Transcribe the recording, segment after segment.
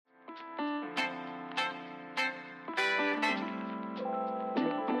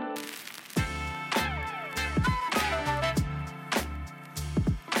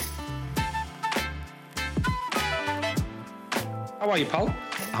are you, pal?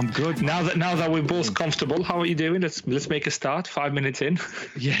 I'm good. Now that we're both comfortable, how are you doing? Let's make a start. 5 minutes in.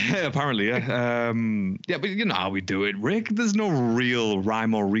 Yeah, apparently, yeah. Yeah, but you know how we do it, Rick. There's no real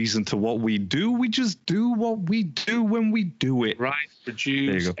rhyme or reason to what we do. We just do what we do when we do it. Right,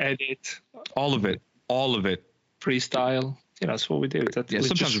 produce, edit. All of it. Freestyle. You know, that's what we do.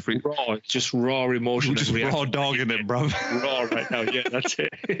 Sometimes just raw. It's just raw emotion. We're just raw dogging it, bro. Raw right now. Yeah, that's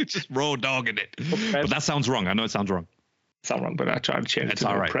it. Just raw dogging it. Okay. But that sounds wrong. I know it sounds wrong. It's not wrong, but I try to change it. It's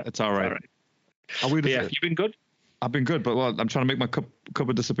all right. It's all right. Are we? Yeah, you been good? I've been good, but I'm trying to make my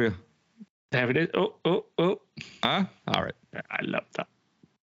cupboard disappear. There it is. Oh. Huh? All right. I love that.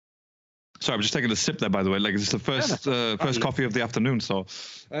 Sorry, I'm just taking a sip there, by the way. Like, it's the first coffee of the afternoon, so...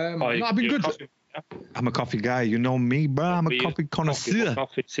 no, I've been good. Coffee? I'm a coffee guy. You know me, bro. I'm a coffee connoisseur.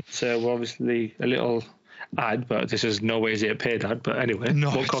 We're obviously a little ad, but this is no way is it a paid ad. But anyway, no,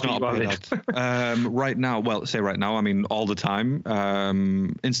 what coffee not a paid ad. Right now, well, say right now, I mean all the time.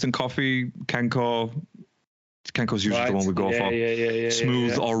 Instant coffee, Kenko. Kenko's usually the one we go for. Yeah.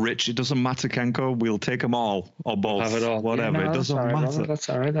 Smooth or rich. It doesn't matter, Kenko. We'll take them all or both. Have it all. Whatever. It doesn't matter. That's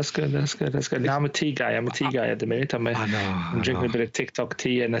all right. That's good. Now I'm a tea guy. I'm at the minute. I'm drinking a bit of TikTok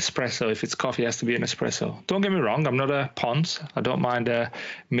tea and espresso. If it's coffee, it has to be an espresso. Don't get me wrong. I'm not a Pons. I don't mind a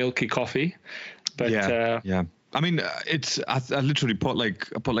milky coffee. But yeah. I mean, I literally put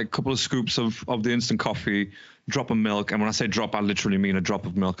a couple of scoops of the instant coffee, drop of milk, and when I say drop, I literally mean a drop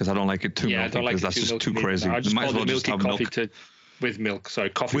of milk because I don't like it too milky because that's just too crazy. I just might as well just have milk. With milk. Sorry,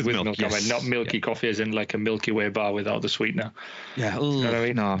 coffee with milk. Yes. I mean, not milky coffee as in like a Milky Way bar without the sweetener. Yeah, you know what I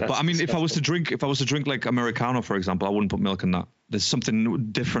mean? No. But I mean, if I was to drink like Americano, for example, I wouldn't put milk in that. There's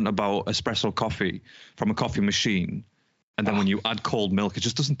something different about espresso coffee from a coffee machine. And then when you add cold milk, it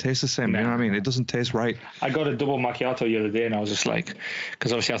just doesn't taste the same. You know what I mean? It doesn't taste right. I got a double macchiato the other day, and I was just like,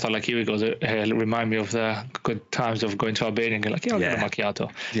 because obviously I thought, like, here we go. It'll remind me of the good times of going to Albania and going like, I'll get a macchiato.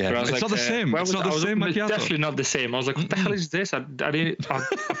 Yeah, it's not the same. It's not the same macchiato. It's definitely not the same. I was like, what the hell is this? I paid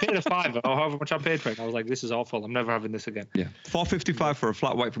a $5 or however much I paid for it. I was like, this is awful. I'm never having this again. Yeah, $4.55 for a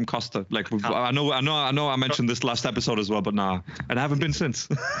flat white from Costa. Like, I know. I mentioned this last episode as well, but nah, and I haven't been since.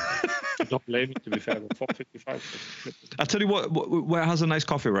 Don't blame me, to be fair, but $4.55. I'll tell you where it has a nice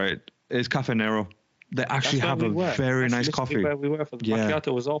coffee, right? Is Cafe Nero. They actually have a very nice coffee. Where we were for the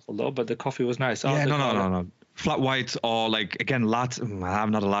macchiato was awful though, but the coffee was nice. No. Flat white or like again latte. I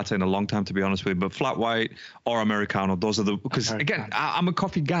haven't had a latte in a long time to be honest with you, but flat white or Americano. Those are because again I'm a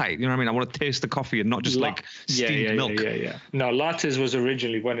coffee guy. You know what I mean? I want to taste the coffee and not just like steamed milk. Yeah. No, lattes was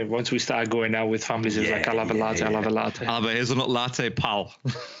originally once we started going out with families. It was like I'll have a latte. I'll have a latte. I'll have a hazelnut latte, pal.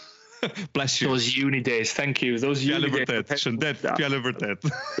 Bless you. Those uni days, thank you. Those uni days. That's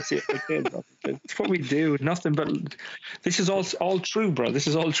what we do. Nothing but this is all true, bro. This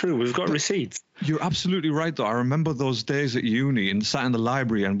is all true. We've got receipts. You're absolutely right, though. I remember those days at uni and sat in the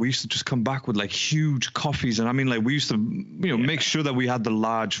library, and we used to just come back with like huge coffees. And I mean, like we used to, make sure that we had the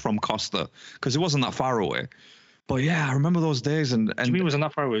large from Costa because it wasn't that far away. But yeah, I remember those days. And to me, it wasn't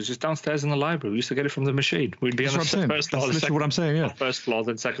that far away. It was just downstairs in the library. We used to get it from the machine. We'd be on the first floor. That's literally what I'm saying. Yeah, first floor,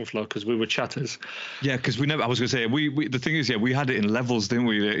 then second floor, because we were chatters. Yeah, because we never. I was gonna say we. The thing is, we had it in levels, didn't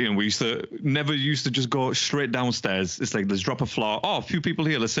we? We used to just go straight downstairs. It's like let's drop a floor. Oh, a few people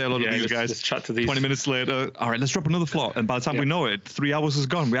here. Let's say hello to these guys. Let's chat to these. 20 minutes later, all right, let's drop another floor. And by the time we know it, 3 hours is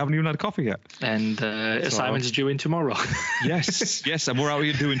gone. We haven't even had coffee yet. And assignment's due in tomorrow. yes, and we're out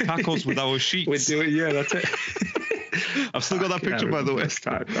here doing tacos with our sheets. We're doing that's it. I've still got that picture, by the way.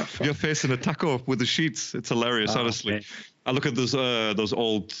 You're facing a taco with the sheets. It's hilarious, honestly. Man. I look at those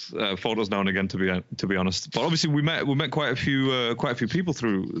old photos now and again, to be honest. But obviously, we met quite a few people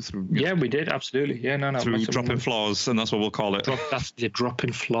through. Yeah, we did absolutely. Yeah, no. Through dropping floors, and that's what we'll call it.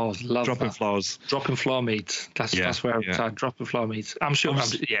 Dropping floors. Love dropping that. Floors. Dropping floor meets. That's where I dropping floor meets. I'm sure.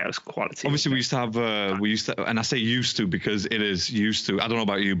 It was quality. Obviously, we used to, and I say used to because it is used to. I don't know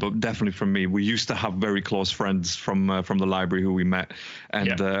about you, but definitely from me, we used to have very close friends from the library who we met,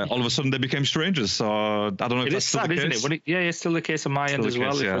 and all of a sudden they became strangers. So I don't know if that's still the case. Isn't it? Yeah, it's still the case on my end as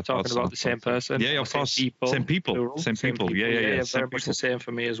well. If we're talking about the same person. Yeah, of course. Same people. Yeah. Very much the same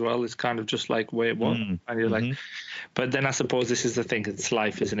for me as well. It's kind of just like, wait, what? And you're like, but then I suppose this is the thing. It's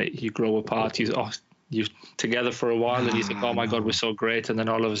life, isn't it? You grow apart. You're together for a while, and you think, oh my God, we're so great, and then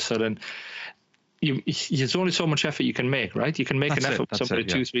all of a sudden. There's only so much effort you can make, right? You can make an effort with somebody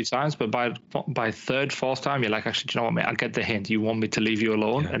 2-3 times, but by third, fourth time, you're like, actually, do you know what, mate? I get the hint. You want me to leave you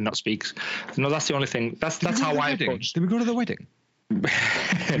alone and not speak. No, that's the only thing. That's how I approach. Did we go to the wedding?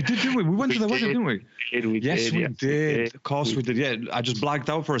 We did, didn't we? We went to the wedding, didn't we? Yes, we did. Of course we did. Yeah, I just blacked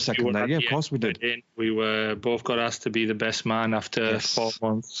out for a second there. Yeah, of course we did. We were both got asked to be the best man after 4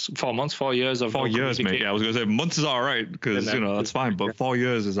 months, 4 years of 4 years, mate. Yeah, I was going to say months is all right because, that's fine. But 4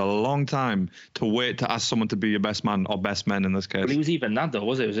 years is a long time to wait to ask someone to be your best man or best men in this case. Well, it was even that, though,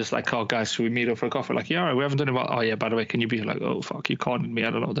 was it? It was just like, oh, guys, should we meet up for a coffee? Like, yeah, all right, we haven't done it. Oh, yeah, by the way, can you be like, oh, fuck, you cornered me.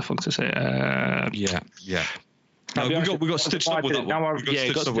 I don't know what the fuck to say. Yeah. No, we got stitched up with that one. We got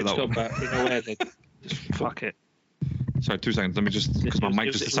stitched up with that one. In a way that just fuck it. Sorry, 2 seconds. Let me just, because my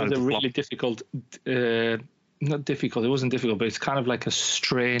mic just decided to flop. It was a really difficult, not difficult, it wasn't difficult, but it's kind of like a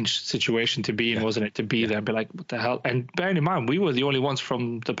strange situation to be in, wasn't it? To be there and be like, what the hell? And bearing in mind, we were the only ones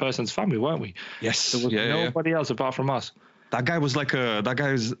from the person's family, weren't we? Yes. There was nobody else apart from us. That guy was like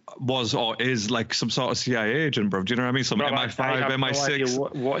was or is like some sort of CIA agent, bro. Do you know what I mean? Some MI5,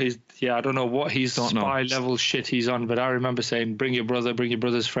 MI6. What is? Yeah, I don't know what his spy level shit he's on, but I remember saying, "Bring your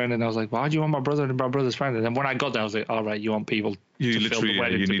brother's friend," and I was like, "Why do you want my brother and my brother's friend?" And then when I got there, I was like, "All right, you want people you to literally fill the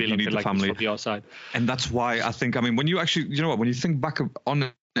wedding you to need, be you need the like family from the outside." And that's why I think, I mean, when you actually, you know what, when you think back on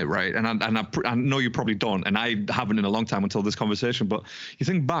it, right, and I know you probably don't, and I haven't in a long time until this conversation, but you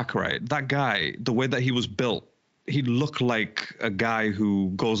think back, right, that guy, the way that he was built. He looked like a guy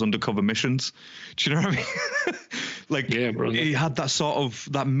who goes undercover missions. Do you know what I mean? Like, he had that sort of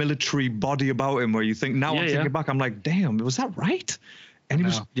that military body about him where you think, now I'm thinking back, I'm like, damn, was that right? And he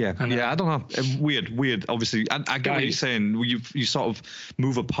was, I don't know. Weird. Obviously, I get what you're saying. You sort of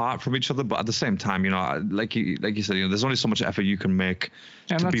move apart from each other, but at the same time, like you said, there's only so much effort you can make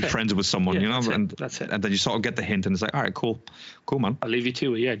to be friends with someone, that's it. And then you sort of get the hint, and it's like, all right, cool, man. I'll leave you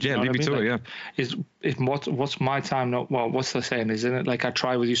to it. Leave me to it. What's my time? What's the saying? Isn't it like I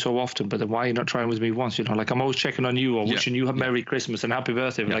try with you so often, but then why are you not trying with me once? Like I'm always checking on you or wishing you a Merry Christmas and Happy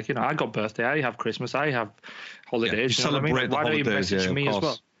Birthday. Like I got birthday, I have Christmas, I have holidays. You celebrate the holidays. Why don't you message me as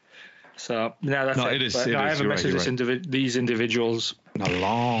well? So that's it. It is. I haven't messaged these individuals in a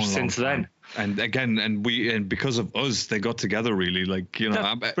long since then. And again, and because of us, they got together. Really, like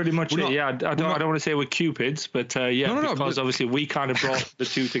that's pretty much it. I don't want to say we're cupids, but because obviously we kind of brought the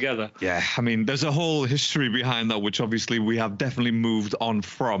two together. Yeah, I mean, there's a whole history behind that, which obviously we have definitely moved on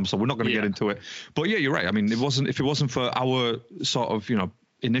from. So we're not going to get into it. But yeah, you're right. I mean, if it wasn't for our sort of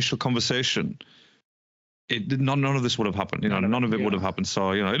initial conversation. None of this would have happened. None of it would have happened.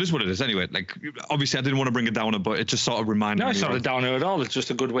 So it is what it is. Anyway, like obviously I didn't want to bring it downer, but it just sort of reminded me. No, it's not a downer at all. It's just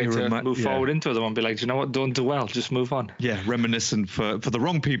a good way to move forward into them and be like, you know what, don't dwell, just move on. Yeah, reminiscent for the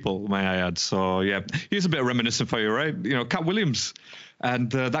wrong people, may I add. So yeah, here's a bit of reminiscent for you, right? Cat Williams,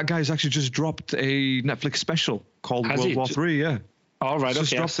 and that guy's actually just dropped a Netflix special called World War III. Yeah. All right,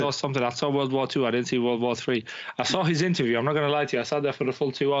 okay. I saw something. I saw World War II. I didn't see World War III. I saw his interview. I'm not going to lie to you. I sat there for the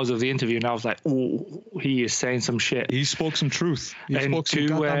full 2 hours of the interview, and I was like, "Oh, he is saying some shit." He spoke some truth. What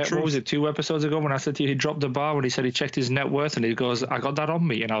was it? 2 episodes ago when I said to you, he dropped the bar when he said he checked his net worth, and he goes, "I got that on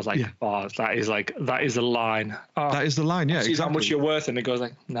me," and I was like, "Oh, that is the line." Oh, that is the line. Yeah, exactly. How much you're worth, and he goes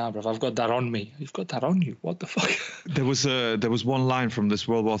like, "Nah, bro, I've got that on me." You've got that on you. What the fuck? There was one line from this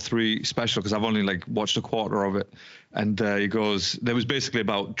World War III special because I've only watched a quarter of it. And he goes, there was basically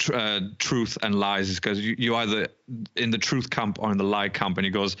about truth and lies, because you either in the truth camp or in the lie camp. And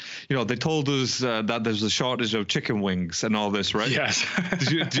he goes, they told us that there's a shortage of chicken wings and all this, right? Yes.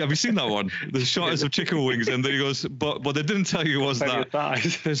 Have you seen that one? The shortage of chicken wings. And then he goes, but what they didn't tell you was that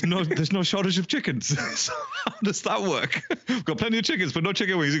there's no shortage of chickens. So how does that work? We've got plenty of chickens, but no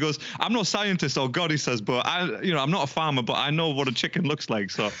chicken wings. He goes, I'm no scientist or God, he says, but I'm not a farmer, but I know what a chicken looks like.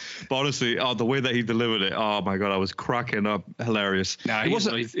 So, but honestly, the way that he delivered it, oh my God, I was cracking up. Hilarious. No,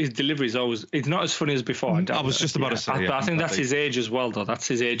 his delivery is always, it's not as funny as before. I was just about to say. I think that's his age as well, though. That's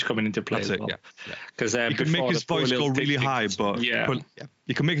his age coming into play. That's as well. Because he can make his voice go really high, but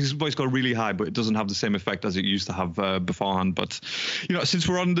he can make his voice go really high, but it doesn't have the same effect as it used to have beforehand. But since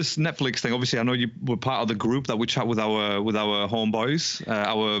we're on this Netflix thing, obviously I know you were part of the group that we chat with our homeboys,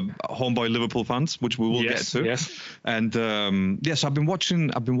 our homeboy Liverpool fans, which we will get to. Yes. And so I've been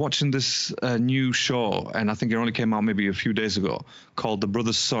watching this new show, and I think it only came out maybe a few days ago, called The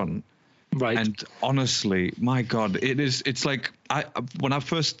Brother's Son. Right. And honestly, my God, it's like when I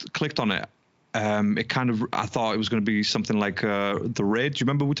first clicked on it, I thought it was going to be something like The Raid. Do you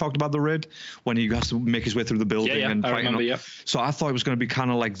remember we talked about The Raid when he has to make his way through the building and fight? I remember, So I thought it was going to be kind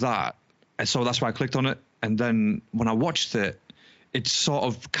of like that, and so that's why I clicked on it. And then when I watched it, it's sort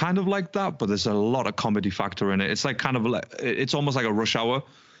of kind of like that, but there's a lot of comedy factor in it. It's like it's almost like a Rush Hour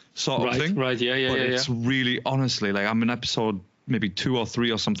sort of thing. Right, yeah. But it's really, honestly, like I'm in episode maybe 2 or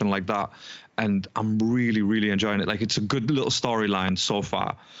 3 or something like that, and I'm really, really enjoying it. Like it's a good little storyline so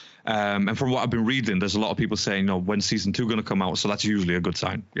far. And from what I've been reading, there's a lot of people saying, no, when season 2 going to come out? So that's usually a good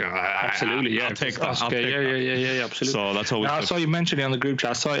sign. Yeah, absolutely. Yeah, I'll take that. Yeah, absolutely. So that's always. I saw you mentioning on the group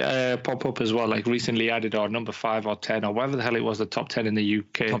chat. I saw it pop up as well, like recently added or number 5 or 10 or whatever the hell it was, the top 10 in the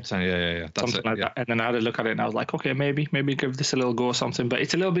UK. Top 10, yeah. That's something like that. And then I had a look at it and I was like, okay, maybe give this a little go or something. But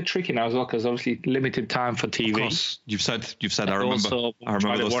it's a little bit tricky now as well because obviously limited time for TV. Of course, you've said. I remember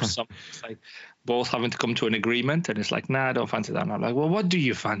those times. It's like both having to come to an agreement, and it's like, nah, I don't fancy that. And I'm like, well, what do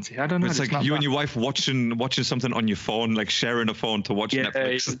you fancy? I don't know. It's like you and your wife watching something on your phone, like sharing a phone to watch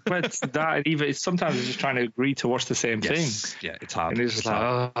Netflix. But that even sometimes it's just trying to agree to watch the same thing. Yeah, it's hard. And it's just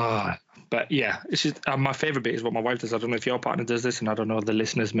like, oh. But yeah, it's just my favorite bit is what my wife does. I don't know if your partner does this, and I don't know if the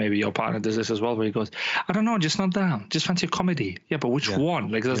listeners, maybe your partner does this as well, where he goes, I don't know, just not down. Just fancy a comedy. Yeah, but which one?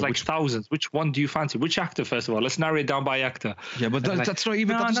 Like there's thousands. Which one do you fancy? Which actor, first of all? Let's narrow it down by actor. Yeah, but that's not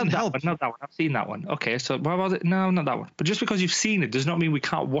even, that doesn't help. Not that one. I've seen that one. Okay, so what about it? No, not that one. But just because you've seen it does not mean we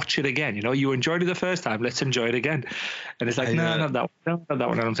can't watch it again. You know, you enjoyed it the first time. Let's enjoy it again. And it's like, no, not that one. No, not that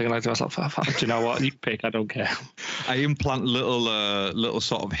one. And I'm thinking like to myself, do you know what? You pick. I don't care. I implant little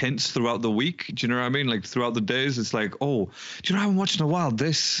sort of hints throughout the week. Do you know what I mean? Like throughout the days, it's like, oh, do you know I haven't watched in a while?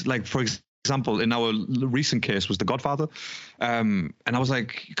 This, like, for example, in our recent case was The Godfather. And I was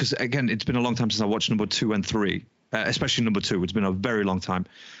like, because again, it's been a long time since I watched number 2 and 3. Especially number 2. It's been a very long time.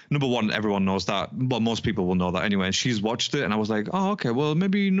 Number 1, everyone knows that. Well, most people will know that anyway. And she's watched it, and I was like, oh, okay, well,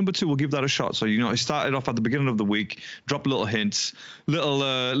 maybe number 2, we'll give that a shot. So, I started off at the beginning of the week, drop little hints,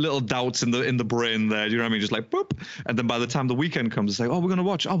 little doubts in the brain there. Do you know what I mean? Just like, boop. And then by the time the weekend comes, it's like, oh, we're going to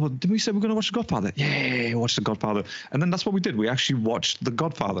watch. Oh, well, didn't we say we're going to watch The Godfather? Yeah, watch The Godfather. And then that's what we did. We actually watched The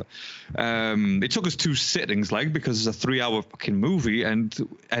Godfather. It took us 2 sittings, because it's a 3-hour fucking movie, and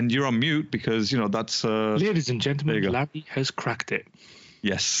you're on mute because, that's... Ladies and gentlemen, Larry has cracked it.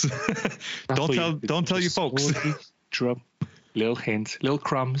 Yes. don't tell your folks. Drop little hints, little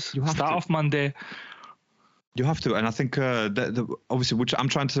crumbs. You have start off Monday. You have to, and I think obviously, which I'm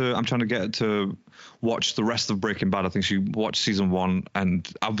trying to get to watch the rest of Breaking Bad. I think she watched season 1, and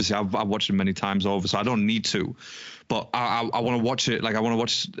obviously I've watched it many times over, so I don't need to. But I want to watch it. Like I want to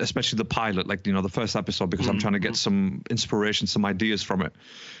watch, especially the pilot, the first episode, because I'm trying to get some inspiration, some ideas from it.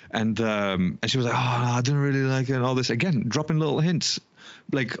 And she was like, oh, no, I didn't really like it, and all this. Again, dropping little hints.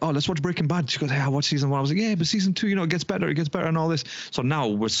 Like, oh, let's watch Breaking Bad. She goes, hey, I watched season 1. I was like, yeah, but season 2, it gets better and all this. So now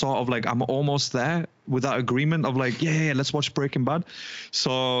we're sort of like, I'm almost there with that agreement of like, yeah, let's watch Breaking Bad.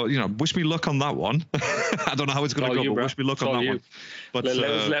 So, wish me luck on that one. I don't know how it's going to go, but wish me luck on that one. But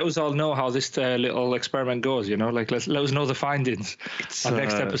let us all know how this little experiment goes, let us know the findings. Our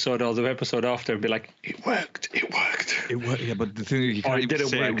next episode or the episode after be like, it worked. Yeah, but the thing is, you can't even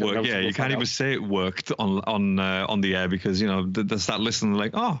say it worked. Yeah, you can't even say it worked on the air because, they start listening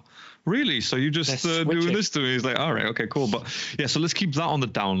like, oh, really? So you just doing this to me? He's like, all right, okay, cool. But yeah, so let's keep that on the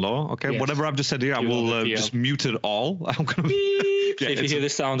down low. Okay, yes. Whatever I've just said here, I will just mute it all. I'm gonna. Yeah, if you hear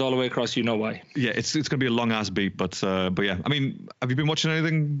this sound all the way across, you know why. Yeah, it's gonna be a long ass beat, but yeah. I mean, have you been watching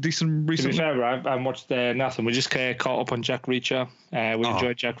anything decent recently? To be fair, I've watched nothing. We just caught up on Jack Reacher. We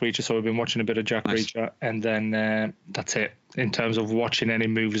enjoyed Jack Reacher, so we've been watching a bit of Jack Reacher, and then that's it in terms of watching any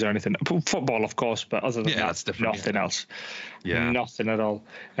movies or anything. Football, of course, but other than that, nothing else. Yeah, nothing at all.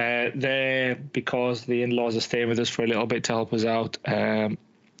 Because the in-laws are staying with us for a little bit to help us out.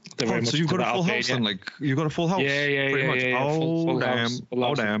 So you've got a full house then? You've got a full house? Yeah. Oh,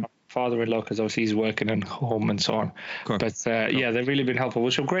 damn. Father-in-law, because obviously he's working at home and so on. Cool. But they've really been helpful,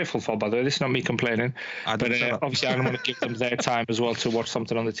 which I'm grateful for, by the way. This is not me complaining. But obviously I don't want to give them their time as well to watch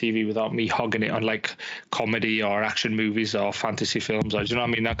something on the TV without me hogging it on like comedy or action movies or fantasy films or, do you know what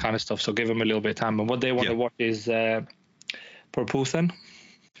I mean, that kind of stuff. So give them a little bit of time. And what they want to watch is Perputhan,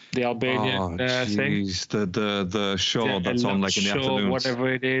 the Albanian thing. The show that's on like in the afternoons.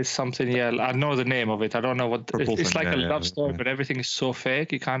 Whatever it is, something. Yeah, I know the name of it. I don't know what. It's like a love story, but everything is so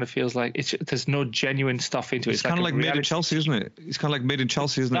fake. It kind of feels like there's no genuine stuff into it. It's kind of like Made in Chelsea, isn't it? It's kind of like Made in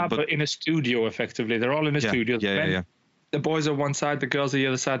Chelsea, isn't it? But in a studio, effectively, they're all in a studio. Yeah. The boys are one side, the girls are the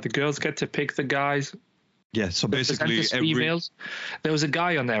other side. The girls get to pick the guys. Yeah, so basically females. There was a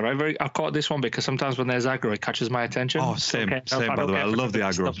guy on there. I caught this one because sometimes when there's aggro, it catches my attention. Oh, same. By the way, I love the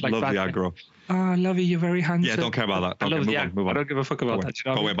aggro. Aggro. Oh, I love you. You're very handsome. Yeah, don't care about that. I love the aggro. I don't give a fuck about that.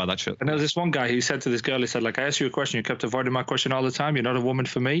 Don't worry about that shit. And there was this one guy who said to this girl, he said, like, I asked you a question, you kept avoiding my question all the time. You're not a woman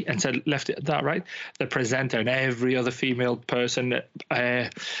for me. And said, left it at that, right? The presenter and every other female person.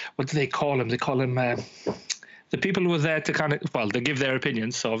 What do they call him? They call him. The people who are there to they give their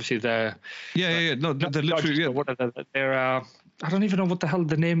opinions. So obviously they're... Yeah. No, they're literally... They're I don't even know what the hell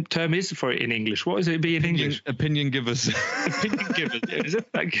the term is for it in English. What is it be in English? Opinion givers. Opinion givers. Is it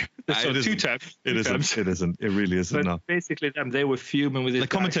like two terms? It isn't. It really isn't. But no. basically, they were fuming with this. The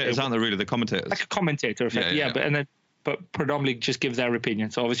commentators aren't they really? The commentators. Like a commentator, effectively. Yeah. But predominantly just give their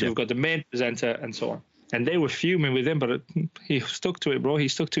opinion. So obviously we've got the main presenter and so on. And they were fuming with him, but he stuck to it, bro. He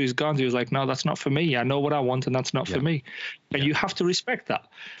stuck to his guns. He was like, no, that's not for me. I know what I want, and that's not for me. And you have to respect that.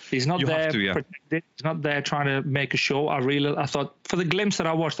 He's not protected. He's not there trying to make a show. I thought, for the glimpse that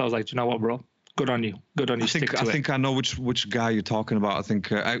I watched, I was like, do you know what, bro? Good on you. I think I know which guy you're talking about. I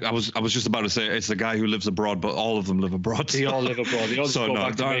think I was just about to say it's the guy who lives abroad, but all of them live abroad. They all live abroad. They all so go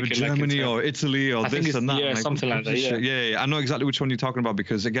back to Germany or Italy or this and that. Yeah, something like that. Yeah. I know exactly which one you're talking about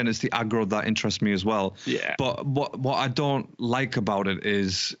because again, it's the aggro that interests me as well. Yeah. But what I don't like about it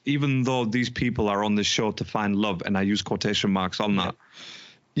is even though these people are on this show to find love, and I use quotation marks on that,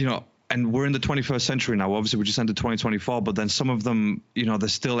 you know. And we're in the 21st century now. Obviously, we just entered 2024. But then some of them, you know, they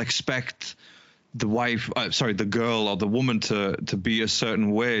still expect the girl or the woman to be a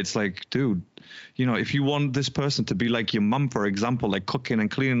certain way. It's like, dude, you know, if you want this person to be like your mum, for example, like cooking and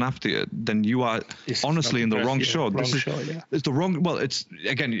cleaning after you, then you are honestly in the wrong show. It's the wrong. Well, it's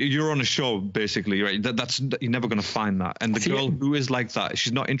again, you're on a show basically, right? You're never going to find that. And the girl who is like that,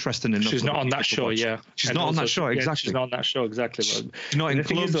 she's not interested in. She's not on that show. She's not on that show. Exactly. She's not on that show. Exactly. She's not in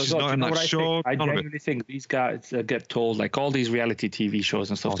clubs. She's not in that show. I genuinely think these guys get told, like all these reality TV shows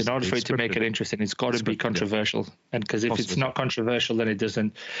and stuff, in order for it to make it interesting, it's got to be controversial. And because if it's not controversial, then it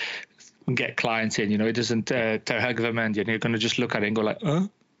doesn't get clients in, you know, it doesn't terhagvement, and you're going to just look at it and go like,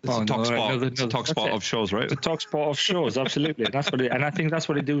 It's a talk spot of shows, right? It's a talk spot of shows, absolutely. And that's what and I think that's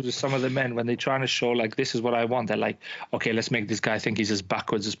what it does with some of the men when they're trying to show like this is what I want. They're like, okay, let's make this guy think he's as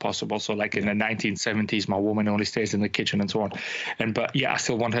backwards as possible. So like in the 1970s, my woman only stays in the kitchen and so on. But I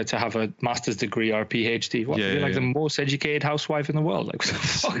still want her to have a master's degree or a PhD. Like the most educated housewife in the world. Like,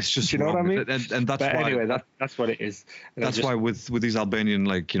 it's just you know wrong. what I mean? And that's why. Anyway, that's what it is. And that's why with these Albanian,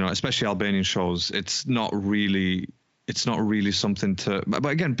 like, you know, especially Albanian shows, it's not really something to. But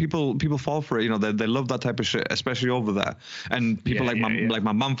again, people fall for it. You know, they love that type of shit, especially over there. And people like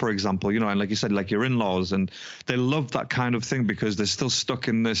my mum, for example, you know, and like you said, like your in-laws, and they love that kind of thing because they're still stuck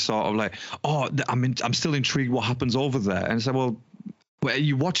in this sort of like, I'm still intrigued what happens over there. And so, well,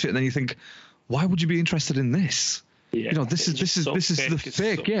 you watch it and then you think, why would you be interested in this? You know, this is the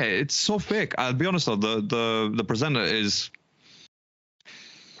fake. Yeah, it's so fake. I'll be honest though, the presenter is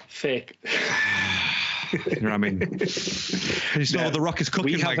fake. You know what I mean? You know what The Rock is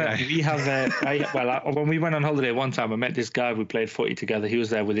cooking, my guy. When we went on holiday one time, I met this guy. We played footy together. He was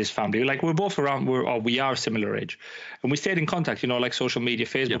there with his family. Like we're both around. We are similar age, and we stayed in contact. You know, like social media,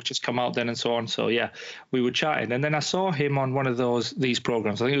 Facebook just come out then and so on. So we were chatting, and then I saw him on one of these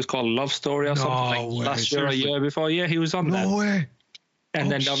programs. I think it was called Love Story or something. Last year or a year before. Yeah, he was on there. No way. And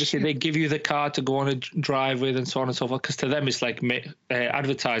then obviously they give you the car to go on a drive with and so on and so forth. Because to them it's like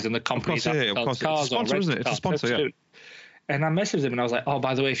advertising the companies that sells cars. It's a sponsor, isn't it? It's a sponsor, And I messaged him and I was like, oh,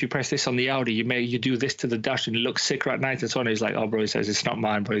 by the way, if you press this on the Audi, you do this to the dash and it looks sicker at night and so on. He's like, oh, bro, he says, it's not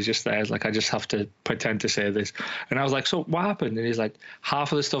mine, bro. He's just there. It's like, I just have to pretend to say this. And I was like, so what happened? And he's like,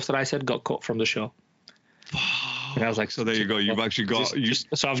 half of the stuff that I said got cut from the show. And I was like, so there you go. You've actually got...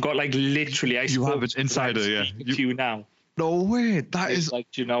 so I've got like literally... You have an insider, you now. No way. That is like,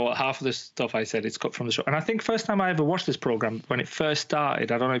 do you know what? Half of the stuff I said, it's cut from the show. And I think first time I ever watched this program, when it first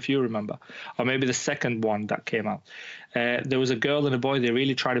started, I don't know if you remember, or maybe the second one that came out, there was a girl and a boy. They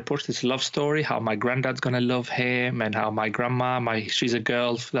really tried to push this love story, how my granddad's going to love him and how my grandma, she's a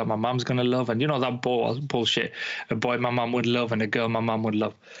girl that my mom's going to love. And you know, that bullshit, a boy my mom would love and a girl my mom would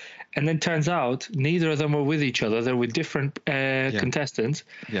love. And then turns out neither of them were with each other. They're with different contestants.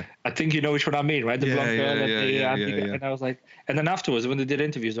 Yeah. I think you know which one I mean, right? The blonde girl and And I was like, and then afterwards when they did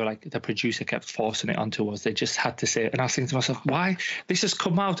interviews, they're like, the producer kept forcing it onto us. They just had to say it. And I was thinking to myself, why? This has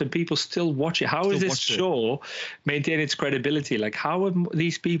come out and people still watch it. How is this show maintain its credibility? Like, how are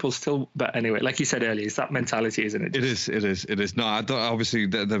these people still? But anyway, like you said earlier, it's that mentality, isn't it? It is. No, I don't, obviously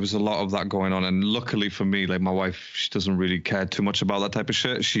there was a lot of that going on. And luckily for me, like my wife, she doesn't really care too much about that type of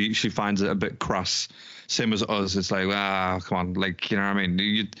shit. She finds it a bit crass, same as us. It's like, come on, like, you know what I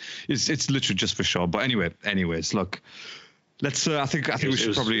mean? It's literally just for show. But anyways, look, let's. I think we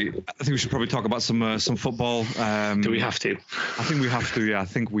should probably talk about some football. Do we have to? I think we have to. Yeah, I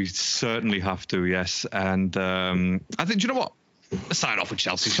think we certainly have to. Yes, and I think, do you know what? Let's start off with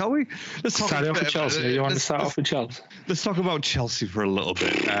Chelsea, shall we? Let's start off with Chelsea. You want to start off with Chelsea? Let's talk about Chelsea for a little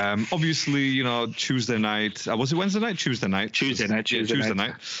bit. Obviously, you know, Tuesday night. Was it Wednesday night? Tuesday night. Tuesday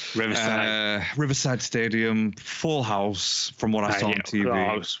night. Riverside Stadium, full house. From what I saw on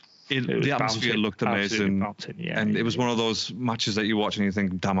TV. The atmosphere looked amazing. And it was one of those matches that you watch and you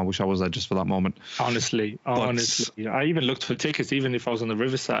think, damn, I wish I was there just for that moment. Honestly. I even looked for tickets, even if I was on the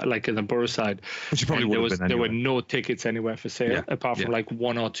Riverside, like in the Borough side. Which you probably would have been anyway. There were no tickets anywhere for sale, apart from like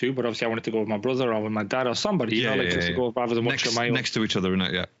one or two. But obviously I wanted to go with my brother or with my dad or somebody, just to go rather than watch on my own. Next to each other,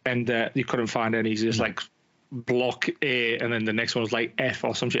 innit? Yeah. And you couldn't find any. Just like block A, and then the next one was like F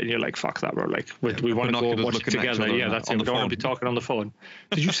or some shit, and you're like, fuck that, bro. Like, we want to go watch it together. Yeah, that's it. We don't want to be talking on the phone.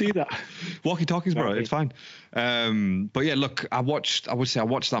 Did you see that? Walkie-talkies, bro. It's fine. But yeah, look, I watched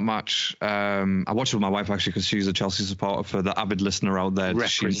that match. I watched it with my wife, actually, because she's a Chelsea supporter, for the avid listener out there.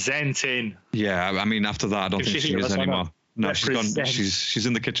 Representing. Yeah, I mean, after that, I don't think she is anymore. No, she's gone. She's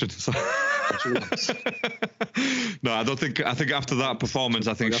in the kitchen. So. No, I think after that performance,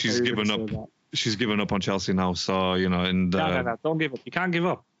 I think she's given up. She's given up on Chelsea now. So, and no, don't give up. You can't give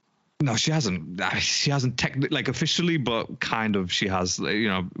up. No, she hasn't. She hasn't technically, like, officially, but kind of. She has.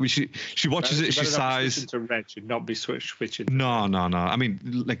 She watches it. She sighs. To Red should not be switching. No. I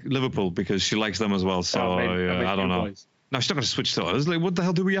mean, like Liverpool, because she likes them as well. So I don't know. Boys. No, she's not going to switch to us. Like, what the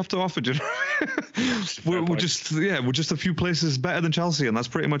hell do we have to offer? We're just a few places better than Chelsea, and that's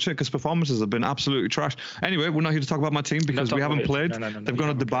pretty much it, because performances have been absolutely trash. Anyway, we're not here to talk about my team, because we haven't played. No, They've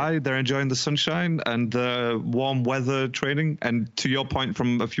gone to Dubai. They're enjoying the sunshine and warm weather training. And to your point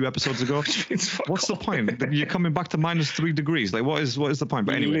from a few episodes ago, what's the point? You're coming back to -3 degrees. Like, what is the point?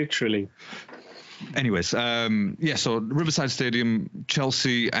 But anyway, literally. Anyways, so Riverside Stadium,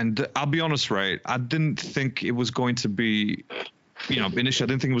 Chelsea, and I'll be honest, right, I didn't think it was going to be, initially I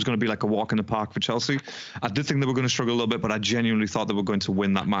didn't think it was going to be like a walk in the park for Chelsea. I did think they were going to struggle a little bit, but I genuinely thought they were going to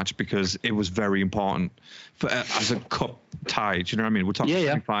win that match, because it was very important as a cup tie. Do you know what I mean? We're talking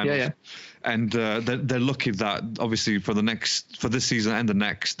semi-finals. Yeah. And they're lucky that, obviously, for this season and the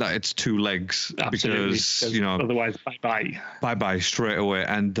next, that it's 2 legs. Absolutely, because otherwise bye straight away.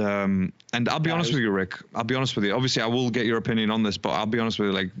 And I'll be honest with you, Rick. I'll be honest with you. Obviously, I will get your opinion on this, but I'll be honest with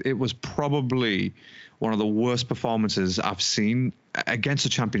you. Like, it was probably one of the worst performances I've seen against a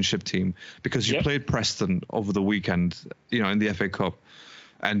championship team, because you played Preston over the weekend, in the FA Cup.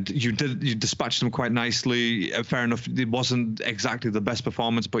 And you dispatched them quite nicely. Fair enough, it wasn't exactly the best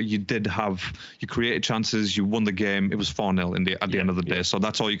performance, but you created chances, you won the game. It was 4-0 at the end of the day, so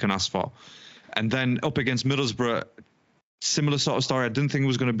that's all you can ask for. And then up against Middlesbrough, similar sort of story. I didn't think it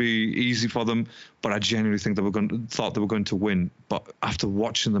was going to be easy for them, but I genuinely think thought they were going to win. But after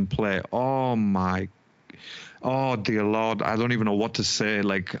watching them play, oh dear Lord, I don't even know what to say,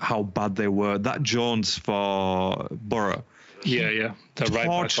 like how bad they were. That Jones for Borough. Yeah.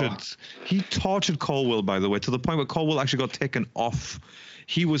 He tortured Colwill, by the way, to the point where Colwill actually got taken off.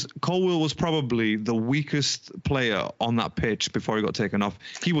 Colwill was probably the weakest player on that pitch before he got taken off.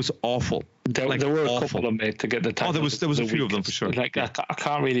 He was awful. There were a couple of them to get the time. Oh, there was a few of them for sure. Like, I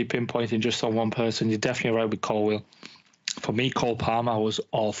can't really pinpoint in just on one person. You're definitely right with Colwill. For me, Cole Palmer was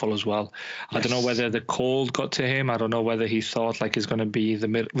awful as well. Yes. I don't know whether the cold got to him. I don't know whether he thought like he's going to be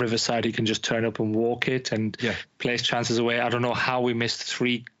the Riverside. He can just turn up and walk it and place chances away. I don't know how we missed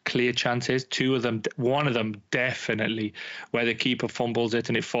 3 clear chances. One of them definitely, where the keeper fumbles it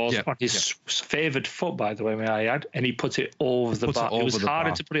and it falls on his favoured foot, by the way, may I add, and he puts it over the bar. It was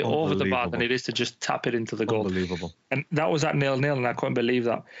harder to put it over the bar than it is to just tap it into the goal. Unbelievable. And that was at 0-0, and I couldn't believe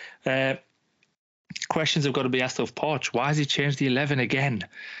that. Questions have got to be asked of Poch. Why has he changed the 11 again?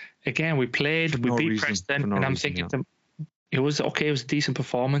 We played, we beat Preston, and I'm thinking it was okay. It was a decent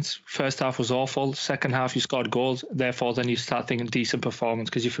performance. First half was awful. Second half, you scored goals. Therefore, then you start thinking decent performance,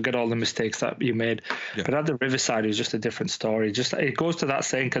 because you forget all the mistakes that you made. Yeah. But at the Riverside, it was just a different story. It goes to that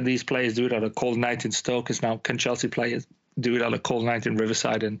saying, can these players do it on a cold night in Stoke? Because now, can Chelsea players do it on a cold night in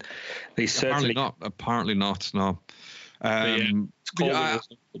Riverside? And they certainly Apparently not. No.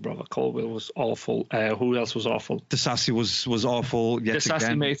 Colwill was awful. Who else was awful? Disasi was awful.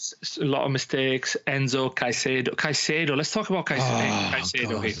 Disasi made a lot of mistakes. Enzo, Caicedo. Let's talk about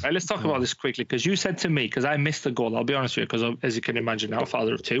Caicedo here. Right, let's talk about this quickly, because you said to me, because I missed the goal. I'll be honest with you, because as you can imagine, now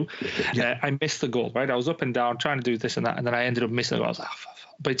father of 2, I missed the goal. Right, I was up and down trying to do this and that, and then I ended up missing the goal. I was like,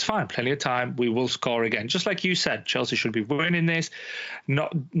 but it's fine, plenty of time. We will score again. Just like you said, Chelsea should be winning this,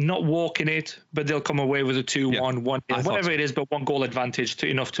 not walking it, but they'll come away with a 2-1, 1-0, whatever it is, but 1 goal advantage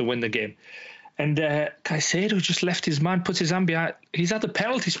enough to win the game. And Caicedo just left his man, puts his hand behind. He's at the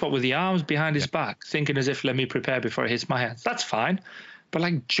penalty spot with the arms behind his back, thinking as if, let me prepare before it hits my hands. That's fine. But,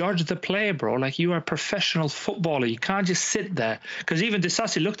 like, judge the play, bro. Like, you are a professional footballer. You can't just sit there. Because even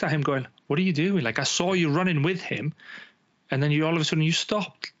Disasi looked at him going, what are you doing? Like, I saw you running with him. And then all of a sudden you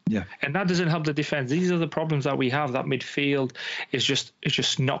stopped. Yeah. And that doesn't help the defense. These are the problems that we have. That midfield is just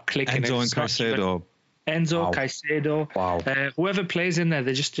not clicking. Enzo and Caicedo Enzo, Caicedo, whoever plays in there,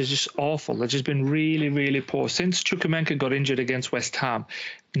 they're just awful. They've just been really, really poor. Since Chukwuemeka got injured against West Ham,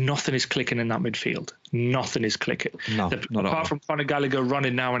 nothing is clicking in that midfield. Nothing is clicking. Apart from Conor Gallagher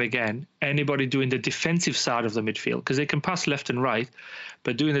running now and again, anybody doing the defensive side of the midfield, because they can pass left and right,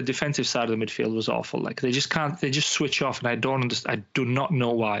 but doing the defensive side of the midfield was awful. Like they just can't. They just switch off, and I don't understand. I do not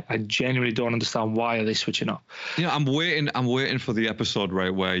know why. I genuinely don't understand why are they switching off. I'm waiting for the episode,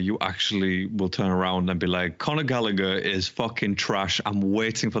 right, where you actually will turn around and be like, Conor Gallagher is fucking trash. I'm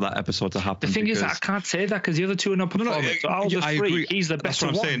waiting for that episode to happen. The thing is, I can't say that because the other two are not performing. So out of the three, he's the best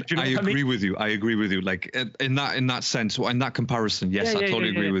one. I agree with you. I agree with you. Like in that sense, in that comparison, yes, I totally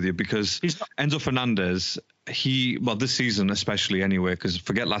agree with you, because Enzo Fernandez, this season especially anyway, because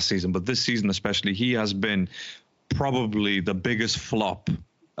forget last season, but this season especially, he has been probably the biggest flop,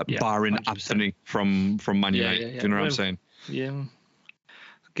 barring 100%. Anthony from Man United. Do you know what I'm saying? Yeah.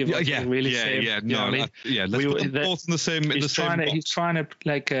 Let's put them both in the same. He's trying to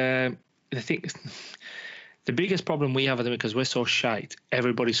like. I think the biggest problem we have at the minute, because we're so shite,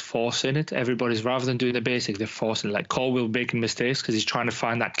 everybody's forcing it. Everybody's, rather than doing the basics, they're forcing it. Like Colwell making mistakes because he's trying to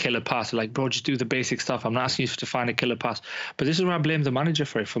find that killer pass. Like, bro, just do the basic stuff. I'm not asking you to find a killer pass. But this is where I blame the manager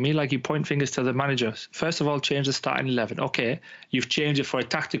for it. For me, like, you point fingers to the manager. First of all, change the starting 11. Okay, you've changed it for a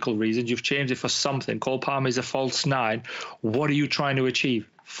tactical reason. You've changed it for something. Cole Palmer is a false 9. What are you trying to achieve?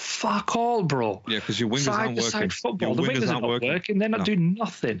 Fuck all, bro. Yeah, because your wingers aren't working. Side football. The wingers are not working. They're not doing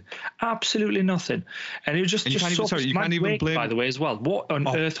nothing. Absolutely nothing. And it was just you can't even blame, by the way, as well. What on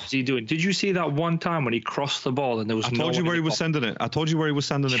earth was he doing? Did you see that one time when he crossed the ball and there was I told you where he was sending it. I told you where he was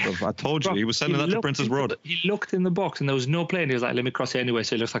sending it, bro. I told you. He was sending that to Princess Road. He looked in the box and there was no play, and he was like, let me cross it anyway,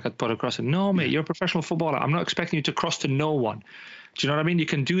 so it looks like I'd put across it. No, mate, you're a professional footballer. I'm not expecting you to cross to no one. Do you know what I mean? You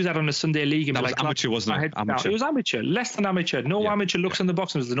can do that on a Sunday league. And that was amateur, wasn't it? Amateur. It was amateur, less than amateur. No amateur looks in the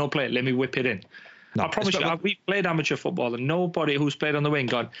box and there's no play. Let me whip it in. No, I promise you, we played amateur football and nobody who's played on the wing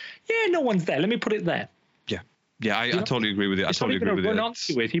gone, no one's there. Let me put it there. Yeah, I totally agree with you. I totally agree with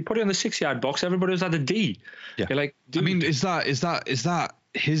you. He put it in the 6-yard box. Everybody was at a D. Yeah. You're like, dude. I mean, is that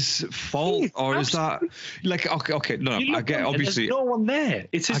his fault, or is that like okay? No, I get, obviously there's no one there.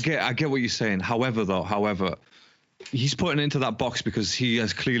 I get what you're saying. However, he's putting it into that box because he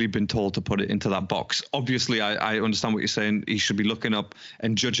has clearly been told to put it into that box. Obviously, I understand what you're saying. He should be looking up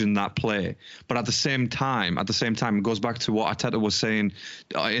and judging that play. But at the same time, it goes back to what Arteta was saying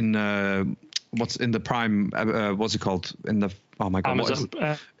in what's in the prime. What's it called? In the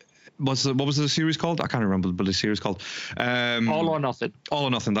what was the series called? I can't remember the series called. All or Nothing. All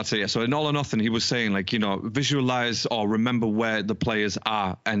or Nothing. That's it. Yeah. So in All or Nothing, he was saying, like, visualize or remember where the players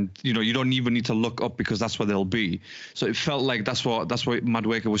are, and you don't even need to look up because that's where they'll be. So it felt like that's what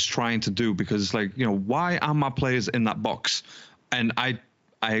Madueke was trying to do, because why are my players in that box? And I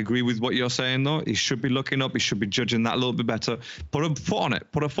agree with what you're saying, though. He should be looking up. He should be judging that a little bit better. Put a foot on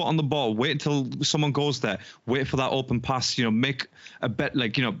it. Put a foot on the ball. Wait until someone goes there. Wait for that open pass. Make a bet,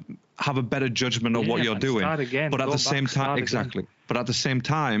 have a better judgment of what you're doing. But at the same time, exactly. But at the same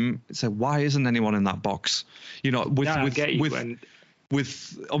time, it's like, why isn't anyone in that box?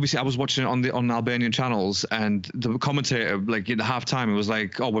 With obviously, I was watching it on Albanian channels, and the commentator, like in the halftime, it was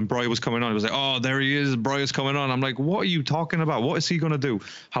like, when Broya was coming on, it was like, oh, there he is, Broya's coming on. I'm like, what are you talking about? What is he going to do?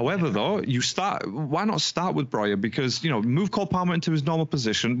 However, though, why not start with Broya? Because move Cole Palmer into his normal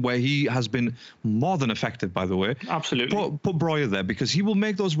position where he has been more than effective, by the way. Absolutely. Put Broya there, because he will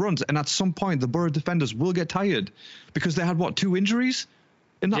make those runs, and at some point the Borough defenders will get tired, because they had 2 injuries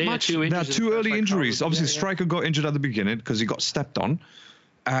in that match. They had 2 early injuries. Obviously, Striker got injured at the beginning because he got stepped on.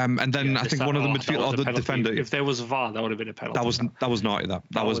 And then I think one of the midfield, the defender. If there was VAR, that would have been a penalty. That was naughty. That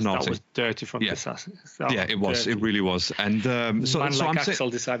was naughty. That was dirty from the assassin. Yeah, it was. Dirty. It really was. And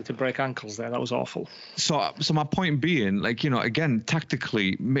Axel decided to break ankles there. That was awful. So my point being, again,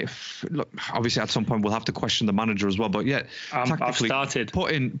 tactically, look, obviously at some point we'll have to question the manager as well. But tactically,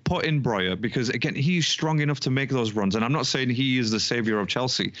 put in Broya, because again, he's strong enough to make those runs. And I'm not saying he is the savior of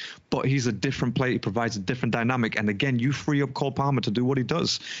Chelsea, but he's a different player. He provides a different dynamic. And again, you free up Cole Palmer to do what he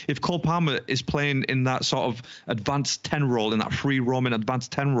does. If Cole Palmer is playing in that sort of advanced 10 role, in that free roaming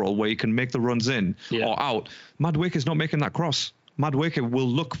advanced 10 role where he can make the runs in or out, Madueke is not making that cross. Madueke will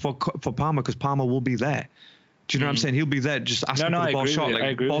look for Palmer because Palmer will be there. Do you know what I'm saying? He'll be there just asking for the ball shot.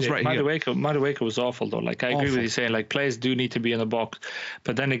 I agree ball's right here. Madueke was awful, though. I agree with you saying, players do need to be in the box.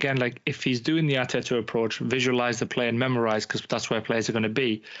 But then again, if he's doing the Arteta approach, visualize the play and memorize, because that's where players are going to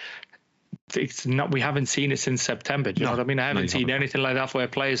be, it's not. We haven't seen it since September. Do you know what I mean? I haven't seen anything like that where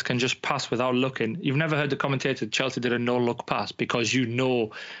players can just pass without looking. You've never heard the commentator Chelsea did a no-look pass because you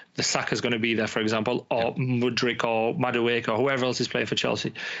know the Saka's going to be there, for example, or Mudryk or Madueke or whoever else is playing for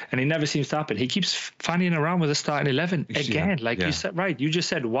Chelsea, and it never seems to happen. He keeps fanning around with a starting 11 again. You said, right? You just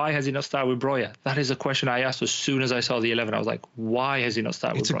said, why has he not started with Broja? That is a question I asked as soon as I saw the 11. I was like, why has he not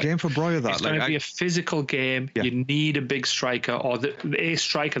started with Broja? It's a game for Broja. It's going to be a physical game. Yeah. You need a big striker or a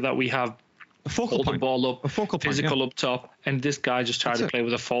striker that we have. Hold the ball up, physical up top, and this guy just tried to play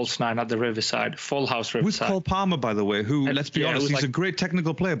with a false 9 at the Riverside, full house Riverside. With Cole Palmer, by the way, who, let's be honest, he's a great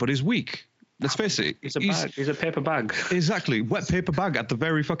technical player, but he's weak. Let's face it. He's a paper bag. Exactly. Wet paper bag at the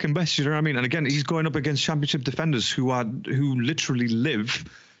very fucking best, you know what I mean? And again, he's going up against championship defenders who literally live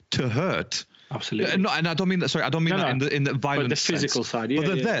to hurt. Absolutely. And I don't mean that. Sorry, I don't mean that in the violent but the physical sense. side. Yeah, but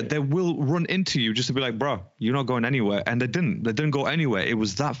they're there. They will run into you just to be like, bro, you're not going anywhere. And they didn't. They didn't go anywhere. It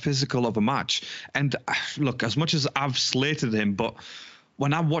was that physical of a match. And look, as much as I've slated him, but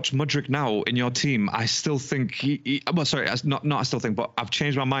when I watch Mudryk now in your team, I still think I still think, but I've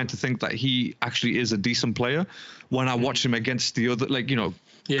changed my mind to think that he actually is a decent player when I watch him against the other,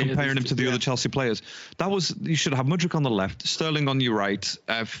 comparing him to the other Chelsea players. You should have Mudryk on the left, Sterling on your right.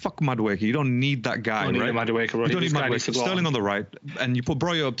 Fuck Madueke. You don't need that guy, right? You don't need Madueke. Sterling on the right, and you put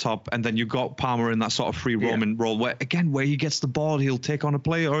Broja up top, and then you got Palmer in that sort of free roaming role where he gets the ball, he'll take on a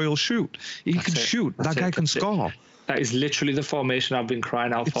player or he'll shoot. He can shoot. That guy can score. That is literally the formation I've been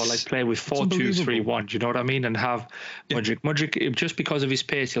crying out for. Like play with 4-2-3-1. Do you know what I mean? And have Mudryk. Mudryk, just because of his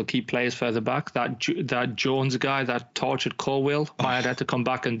pace, he'll keep players further back. That Jones guy that tortured Colwill might have had to come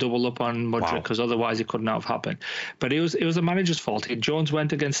back and double up on Mudryk because otherwise it couldn't have happened. But it was the manager's fault. Jones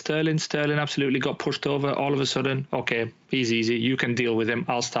went against Sterling. Sterling absolutely got pushed over. All of a sudden, okay, he's easy. You can deal with him.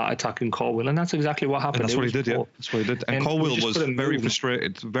 I'll start attacking Colwill, and that's exactly what happened. And that's what he did. Yeah, that's what he did. And Colwill was very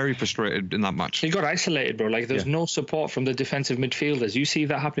frustrated in that match. He got isolated, bro. Like there's no support from the defensive midfielders. You see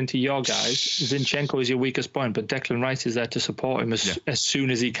that happening to your guys. Zinchenko is your weakest point, but Declan Rice is there to support him as soon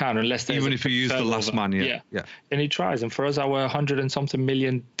as he can, unless there's even if he used the last man. Yeah. And he tries. And for us, our 100 and something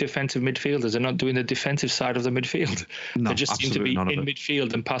million defensive midfielders are not doing the defensive side of the midfield. They just seem to be in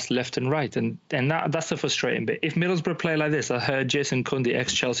midfield and pass left and right, and that's the frustrating bit. If Middlesbrough play like this, I heard Jason Cundy,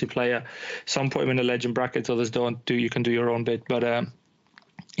 ex-Chelsea player, some put him in the legend brackets, others don't. You can do your own bit, but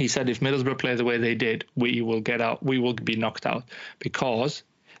he said if Middlesbrough play the way they did, we will get out. We will be knocked out because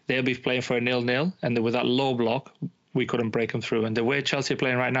they'll be playing for a 0-0, and with that low block, we couldn't break them through. And the way Chelsea are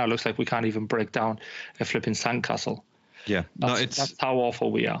playing right now, it looks like we can't even break down a flipping sandcastle. Yeah, that's how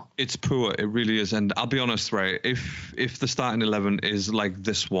awful we are. It's poor. It really is. And I'll be honest, right? If the starting 11 is like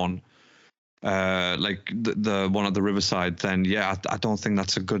this one, like the one at the Riverside, then I don't think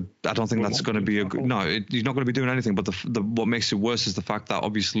that's a good. I don't think that's going to be a good. No, you're not going to be doing anything. But the what makes it worse is the fact that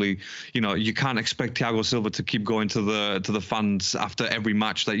obviously, you can't expect Thiago Silva to keep going to the fans after every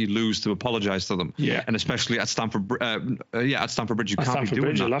match that you lose to apologise to them. Yeah, and especially at Stamford, at Stamford Bridge, you can't be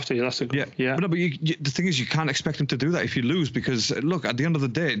doing that. You'll have to. That's a good. Yeah. But the thing is, you can't expect him to do that if you lose, because look, at the end of the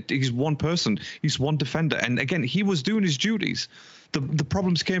day, he's one person, he's one defender, and again, he was doing his duties. The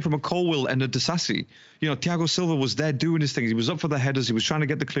problems came from a Colwill and a Disasi. Thiago Silva was there doing his things. He was up for the headers. He was trying to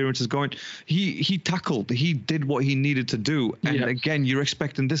get the clearances going. He tackled. He did what he needed to do. And again, you're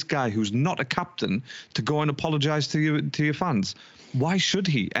expecting this guy who's not a captain to go and apologise to your fans. Why should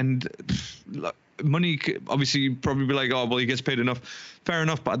he? And money, obviously, you'd probably be like, oh, well, he gets paid enough. Fair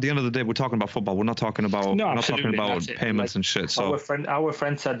enough, but at the end of the day, we're talking about football. We're not talking about payments and shit. So our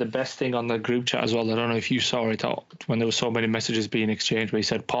friend said the best thing on the group chat as well. I don't know if you saw it when there were so many messages being exchanged, where he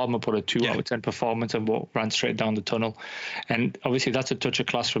said Palmer put a 2 out of 10 performance and ran straight down the tunnel. And obviously that's a touch of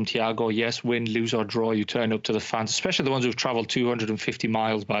class from Thiago. Yes, win, lose or draw, you turn up to the fans, especially the ones who've travelled 250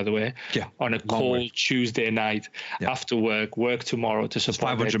 miles, by the way, on a cold Tuesday night after work tomorrow to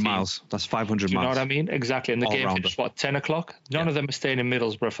support. That's 500 miles. That's 500 miles. You know what I mean? Exactly. And the game finished 10 o'clock. None of them are staying in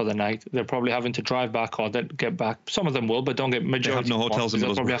Middlesbrough for the night. They're probably having to drive back or then get back. Some of them will, but don't get majority. They have no hotels in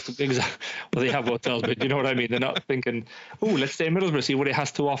Middlesbrough. Well, they have hotels, but you know what I mean. They're not thinking, let's stay in Middlesbrough, see what it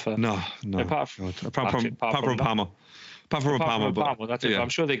has to offer. No. Apart from Palmer. That's it. I'm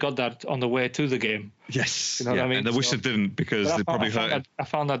sure they got that on the way to the game. Yes. You know what I mean? And I wish it didn't, because they probably hurt. I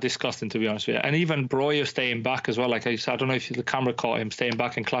found that disgusting, to be honest with you. And even Broja staying back as well. Like I said, I don't know if the camera caught him staying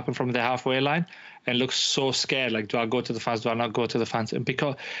back and clapping from the halfway line, and looks so scared. Like, do I go to the fans? Do I not go to the fans? And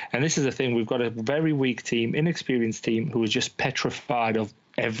this is the thing, we've got a very weak team, inexperienced team, who is just petrified of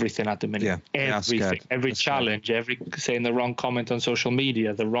everything at the minute. Everything, every challenge, every saying the wrong comment on social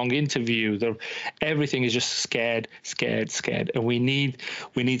media, the wrong interview, everything is just scared. And we need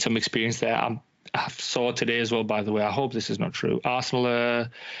some experience there. I saw today as well, by the way, I hope this is not true. Arsenal,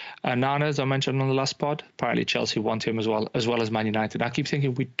 Nana, as I mentioned on the last pod, apparently Chelsea want him as well as Man United. I keep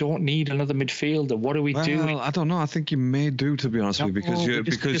thinking we don't need another midfielder. What are we doing? I don't know. I think you may do, to be honest with you,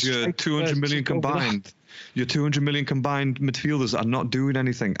 because you're 200 million combined. Your 200 million combined midfielders are not doing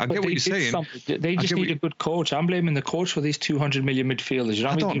anything. I get what you're saying. They just need a good coach. I'm blaming the coach for these 200 million midfielders. You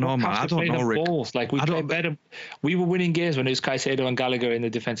know what I mean? I don't know, man. I don't know, Rick. Both. Like we play better. We were winning games when it was Caicedo and Gallagher in the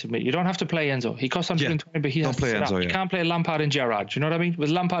defensive mid. You don't have to play Enzo. He costs 120, but he has to sit out. You can't play Lampard and Gerrard. Do you know what I mean? With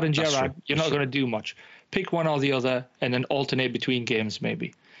Lampard and Gerrard, you're not going to do much. Pick one or the other, and then alternate between games,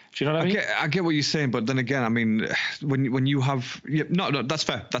 maybe. Do you know what I mean? I get what you're saying, but then again, I mean, when you have no, that's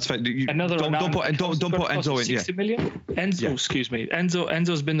fair. That's fair. Don't put Enzo in. 60 million? Enzo, excuse me.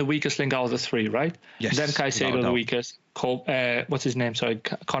 Enzo's been the weakest link out of the three, right? Yes. Then Caicedo the weakest. What's his name? Sorry,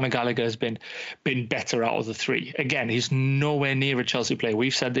 Conor Gallagher has been better out of the three. Again, he's nowhere near a Chelsea player.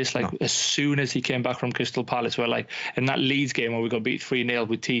 We've said this as soon as he came back from Crystal Palace. We're like, in that Leeds game where we got beat 3-0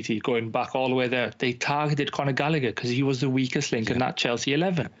 with TT, going back all the way there, they targeted Conor Gallagher because he was the weakest link in that Chelsea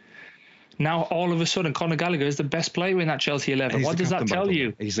 11. Now, all of a sudden, Conor Gallagher is the best player in that Chelsea 11. What does that tell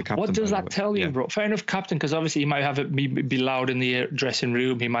you? He's the captain. What does that tell you, bro? Fair enough, captain, because obviously he might have it be loud in the dressing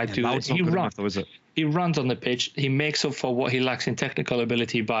room. He might do it. He runs on the pitch. He makes up for what he lacks in technical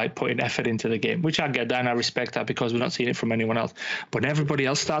ability by putting effort into the game, which I get that and I respect that because we're not seeing it from anyone else. But everybody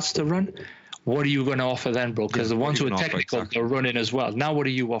else starts to run. What are you going to offer then, bro? Because the ones who are technical, they're running as well. Now, what are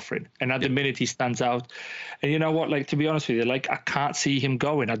you offering? And at the minute, he stands out. And you know what? Like, to be honest with you, like, I can't see him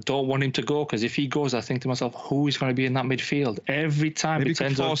going. I don't want him to go because if he goes, I think to myself, who is going to be in that midfield? Every time it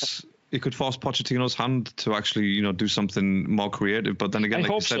ends up... It could force Pochettino's hand to actually, do something more creative. But then again, I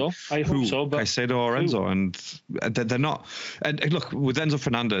hope so. But Caicedo or Enzo, and they're not. And look, with Enzo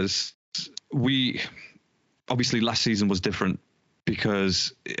Fernandez, obviously last season was different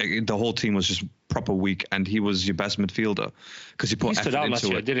because the whole team was just proper weak, and he was your best midfielder because he put effort into it. He stood out last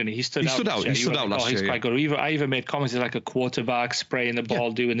year, didn't he? He stood out last year. He's quite good. I even made comments like a quarterback spraying the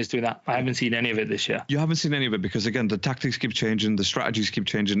ball, doing this, doing that. I haven't seen any of it this year. You haven't seen any of it because again, the tactics keep changing, the strategies keep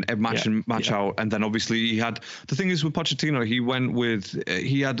changing, match out, and then obviously he had. The thing is with Pochettino,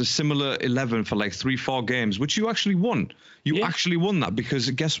 he had a similar 11 for like 3-4 games, which you actually won. You actually won that because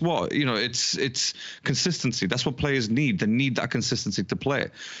guess what? It's consistency. That's what players need. They need that consistency to play.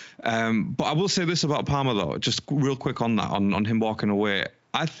 But I will say this about Palmer though, just real quick on that, on him walking away.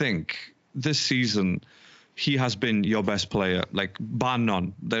 I think this season he has been your best player, like bar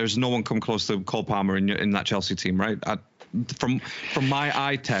none. There's no one come close to Cole Palmer in that Chelsea team, right? From my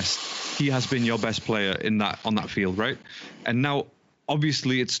eye test, he has been your best player on that field, right? And now,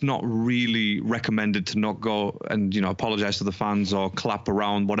 obviously, it's not really recommended to not go and apologize to the fans or clap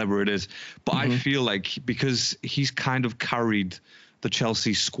around, whatever it is. But I feel like because he's kind of carried the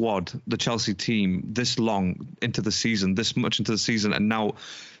Chelsea squad, the Chelsea team this long into the season, this much into the season, and now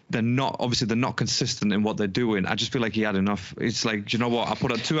they're not consistent in what they're doing. I just feel like he had enough. It's like, you know what? I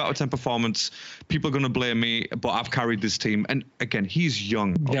put a 2 out of 10 performance. People are going to blame me, but I've carried this team. And again, he's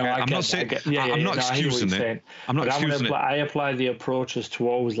young. Okay? I'm not excusing it. I'm not excusing it. I apply the approaches to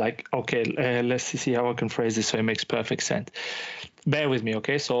always like, okay, let's see how I can phrase this so it makes perfect sense. Bear with me,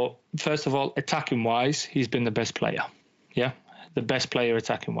 okay? So first of all, attacking wise, he's been the best player. Yeah. The best player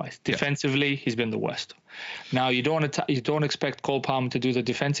attacking wise. Defensively, he's been the worst. Now you don't expect Cole Palmer to do the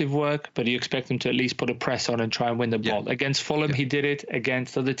defensive work, but you expect him to at least put a press on and try and win the ball. Against Fulham, he did it.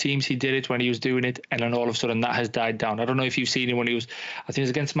 Against other teams, he did it when he was doing it, and then all of a sudden that has died down. I don't know if you've seen him when he was, I think it was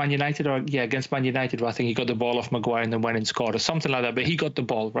against Man United against Man United, where I think he got the ball off Maguire and then went and scored or something like that. But he got the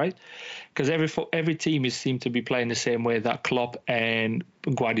ball, right? Because every team seemed to be playing the same way that Klopp and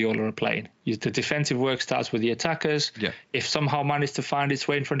Guardiola are playing. The defensive work starts with the attackers. Yeah. If somehow managed to find its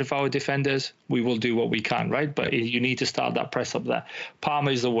way in front of our defenders, we will do what we can, right? But you need to start that press up there.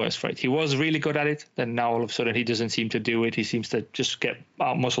 Palmer is the worst, right? He was really good at it. Then now all of a sudden he doesn't seem to do it. He seems to just get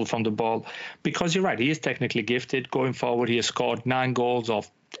out muscled from the ball. Because you're right, he is technically gifted. Going forward, he has scored 9 goals or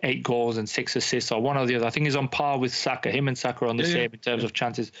 8 goals and 6 assists or one or the other. I think he's on par with Saka. Him and Saka are on the same in terms of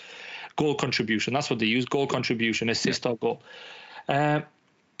chances. Goal contribution. That's what they use. Goal contribution, assist or goal.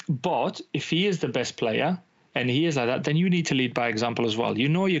 But if he is the best player and he is like that, then you need to lead by example as well.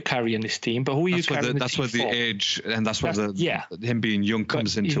 You're carrying this team, but who are you carrying? That's where the age and that's where him being young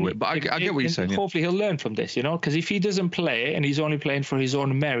comes into it. But I get what you're saying. Hopefully he'll learn from this, because if he doesn't play and he's only playing for his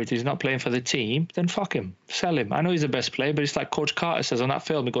own merit, he's not playing for the team, then fuck him, sell him. I know he's the best player, but it's like Coach Carter says on that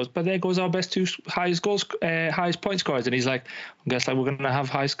film. He goes, but there goes our best 2 highest point scorers, and he's like, I guess we're going to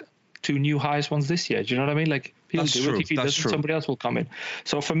have 2 new highest ones this year. Do you know what I mean? Like, He'll That's do true. it. If he doesn't, somebody else will come in.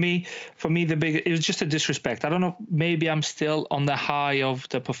 So for me, it was just a disrespect. I don't know. Maybe I'm still on the high of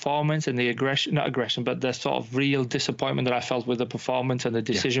the performance and the aggression, not aggression, but the sort of real disappointment that I felt with the performance and the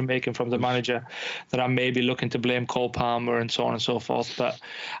decision making from the manager, that I'm maybe looking to blame Cole Palmer and so on and so forth. But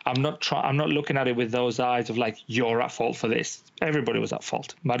I'm not looking at it with those eyes of like, you're at fault for this. Everybody was at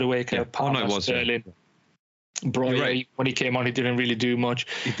fault. Madueke, Palmer, Sterling. Breuer, when he came on, he didn't really do much.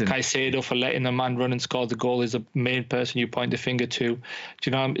 Caicedo, for letting the man run and score the goal, is the main person you point the finger to. Do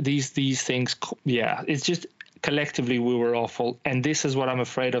you know, these things, it's just collectively we were awful. And this is what I'm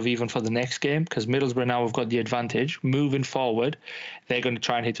afraid of even for the next game, because Middlesbrough now have got the advantage. Moving forward, they're going to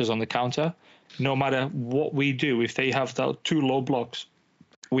try and hit us on the counter. No matter what we do, if they have the 2 low blocks,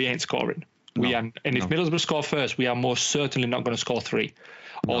 we ain't scoring. If Middlesbrough score first, we are most certainly not going to score 3.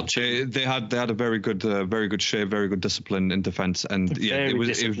 They had a very good shape, very good discipline in defence, and it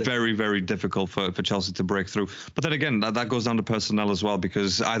was very, very difficult for Chelsea to break through. But then again, that goes down to personnel as well,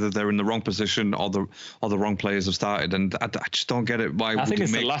 because either they're in the wrong position or the wrong players have started, and I just don't get it. I think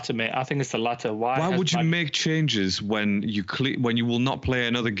it's the latter, mate. I think it's the latter. Why would you make changes when you will not play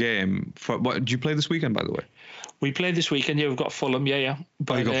another game? Do you play this weekend, by the way? We play this weekend. We've got Fulham.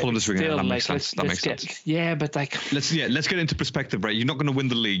 But you got Fulham this weekend. That makes sense. Yeah, but let's get into perspective, right? You're not going to win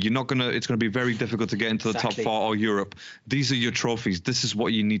the league. It's going to be very difficult to get into the top 4 or Europe. These are your trophies. This is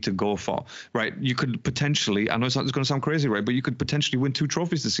what you need to go for, right? You could potentially, I know it's going to sound crazy, right? But you could potentially win 2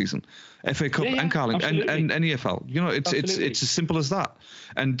 trophies this season, FA Cup and Carling and EFL. You know, it's as simple as that.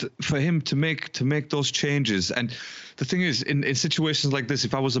 And for him to make those changes, and the thing is, in situations like this,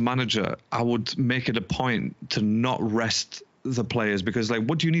 if I was a manager, I would make it a point to not rest the players, because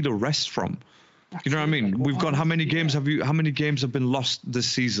what do you need a rest from? You know what I mean? We've got how many games have been lost this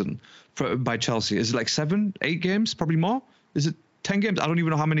season by Chelsea? Is it 7, 8 games? Probably more. Is it 10 games? I don't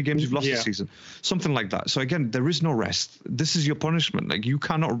even know how many games you've lost this season. Something like that. So again, there is no rest. This is your punishment. You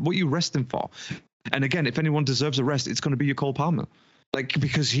cannot. What are you resting for? And again, if anyone deserves a rest, it's going to be your Cole Palmer.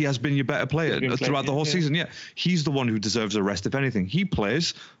 Because he has been your better player throughout the whole season. Yeah, he's the one who deserves a rest. If anything, he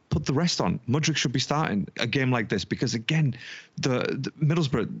plays, put the rest on. Mudryk should be starting a game like this, because again, the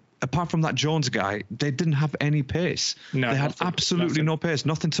Middlesbrough, apart from that Jones guy, they didn't have any pace. No, they had absolutely no pace,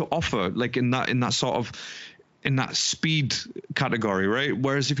 nothing to offer. In that speed category, right?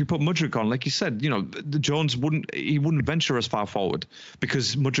 Whereas if you put Mudryk on, like you said, the Jones wouldn't venture as far forward,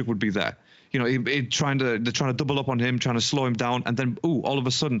 because Mudryk would be there. They're trying to double up on him, trying to slow him down, and then all of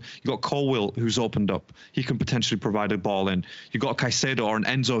a sudden you got Colwill who's opened up. He can potentially provide a ball in. You got Caicedo or an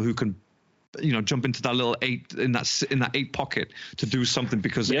Enzo who can, jump into that little 8 in that 8 pocket to do something,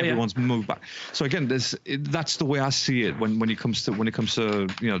 because everyone's moved back. So again, that's the way I see it when it comes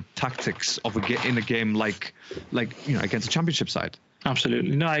to tactics of in a game like against a championship side.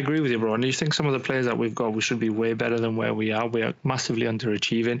 Absolutely. No, I agree with you, bro. And you think some of the players that we've got, we should be way better than where we are. We are massively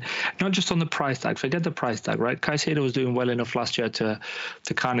underachieving. Not just on the price tag. Forget the price tag, right? Caicedo was doing well enough last year to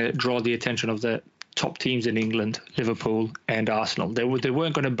kind of draw the attention of the top teams in England, Liverpool and Arsenal. They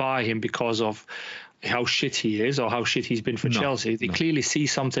weren't going to buy him because of how shit he is or how shit he's been for Chelsea. They clearly see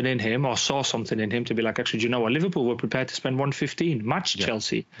something in him, or saw something in him, to be like, actually, do you know what? Liverpool were prepared to spend 115, match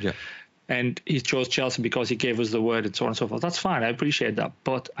Chelsea. Yeah. And he chose Chelsea because he gave us the word and so on and so forth. That's fine. I appreciate that.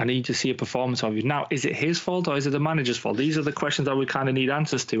 But I need to see a performance of you. Now, is it his fault or is it the manager's fault? These are the questions that we kind of need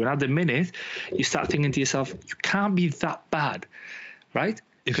answers to. And at the minute, you start thinking to yourself, you can't be that bad, right?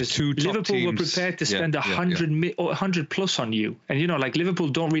 Because Liverpool were prepared to spend 100 plus on you. And, Liverpool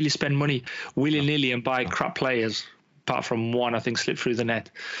don't really spend money willy-nilly and buy crap players. Apart from one, I think, slipped through the net.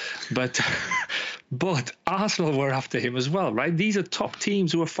 But Arsenal were after him as well, right? These are top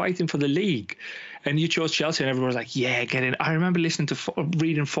teams who are fighting for the league. And you chose Chelsea, and everyone was like, yeah, get in. I remember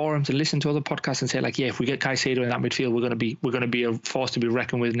reading forums and listening to other podcasts and say, like, yeah, if we get Caicedo in that midfield, we're going to be a force to be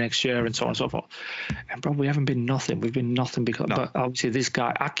reckoned with next year, and so on and so forth. And bro, we haven't been nothing. We've been nothing because, but obviously this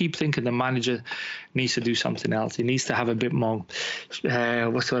guy, I keep thinking the manager needs to do something else. He needs to have a bit more,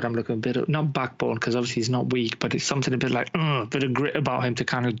 what's the word I'm looking, not backbone, because obviously he's not weak, but it's something a bit like, a bit of grit about him to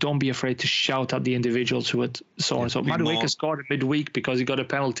kind of don't be afraid to shout at the individuals who had so on and so. Madueke scored midweek because he got a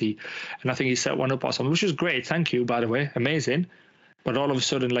penalty, and I think he set one up or something, which is great. Thank you, by the way. Amazing. But all of a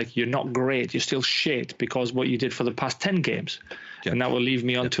sudden, you're not great. You're still shit because what you did for the past 10 games. Yeah. And that will leave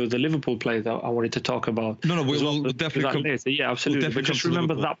me on to the Liverpool play that I wanted to talk about. No, we'll definitely come later. Yeah, absolutely. But just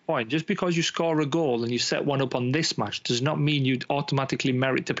remember that point. Just because you score a goal and you set one up on this match does not mean you automatically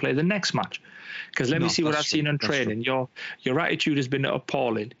merit to play the next match. Because let me see what I've seen on training. Your attitude has been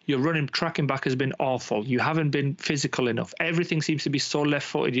appalling. Your tracking back has been awful. You haven't been physical enough. Everything seems to be so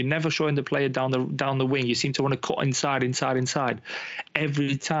left-footed. You're never showing the player down the wing. You seem to want to cut inside.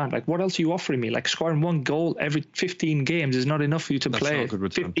 every time. Like, what else are you offering me? Like, scoring 1 goal every 15 games is not enough for you to play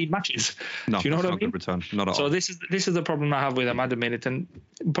 15 matches. No, do you know what I mean? Good return. Not at all. So this is the problem I have with him at the minute. And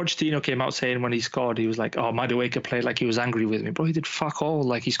Pochettino came out saying when he scored, he was like, "Oh, Madueke played like he was angry with me." Bro, he did fuck all.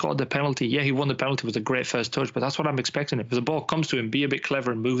 Like, he scored the penalty. Yeah, he won the penalty with a great first touch, but that's what I'm expecting. If the ball comes to him, be a bit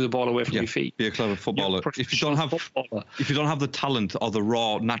clever and move the ball away from your feet. Be a clever footballer. If you don't have the talent or the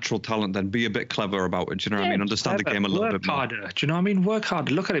raw natural talent, then be a bit clever about it. Do you know what I mean? Understand the game a little bit more. Work harder. Do you know what I mean? Work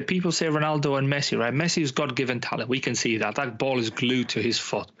harder. Look at it. People say Ronaldo and Messi, right? Messi's God-given talent. We can see that. That ball is glued to his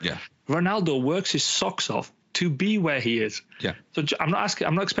foot. Yeah. Ronaldo works his socks off to be where he is. Yeah. So I'm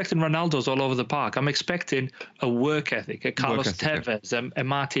not expecting Ronaldo's all over the park. I'm expecting a work ethic, a Carlos Tevez, a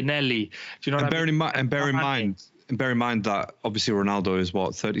Martinelli. Do you know what I mean? And bear in mind that obviously Ronaldo is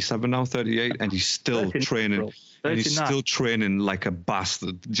 37 now, 38, and he's still training. And he's still training like a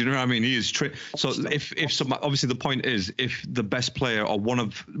bastard. Do you know what I mean? He is so if some, obviously the point is, if the best player or one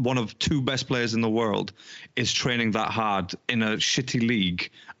of 2 best players in the world is training that hard in a shitty league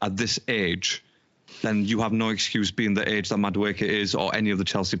at this age, then you have no excuse being the age that Madueke is or any of the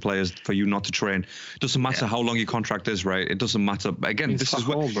Chelsea players for you not to train. It doesn't matter how long your contract is, right? It doesn't matter. Again, this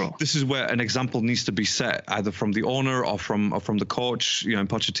is where an example needs to be set, either from the owner or from the coach, you know, in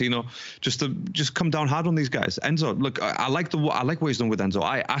Pochettino, just come down hard on these guys. Enzo, look, I like what he's done with Enzo.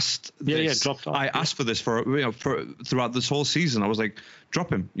 I asked asked for this for throughout this whole season. I was like,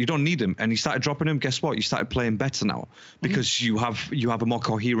 drop him. You don't need him. And he started dropping him. Guess what? You started playing better now because you have a more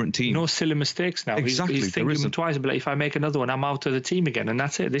coherent team. No silly mistakes now. Exactly. He's thinking twice, but if I make another one, I'm out of the team again. And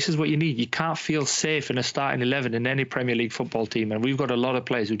that's it. This is what you need. You can't feel safe in a starting 11 in any Premier League football team. And we've got a lot of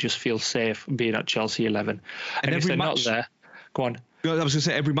players who just feel safe being at Chelsea 11. And if they're not there, go on. I was going to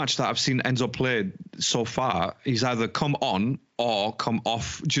say, every match that I've seen Enzo play so far, he's either come on or come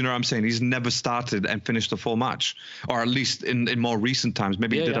off. Do you know what I'm saying? He's never started and finished a full match, or at least in more recent times.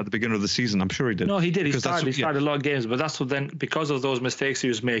 Maybe he did at the beginning of the season. I'm sure he did. No, he did. He started a lot of games, but that's what then, because of those mistakes he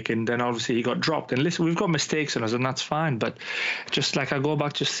was making, then obviously he got dropped. And listen, we've got mistakes in us, and that's fine. But just like I go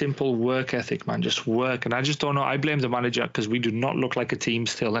back to simple work ethic, man, just work. And I just don't know. I blame the manager because we do not look like a team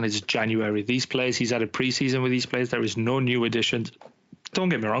still, and it's January. These players, he's had a preseason with these players. There is no new additions. Don't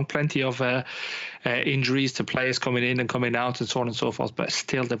get me wrong, plenty of injuries to players coming in and coming out and so on and so forth, but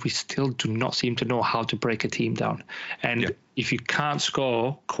still that we still do not seem to know how to break a team down. And if you can't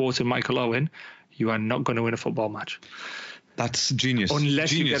score, quoting Michael Owen, you are not going to win a football match. That's genius.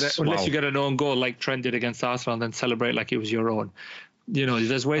 Unless you get an own goal like Trent did against Arsenal and then celebrate like it was your own. You know,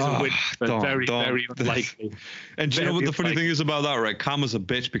 there's ways of winning, but very unlikely. And do you know what the funny thing is about that, right? Karma's a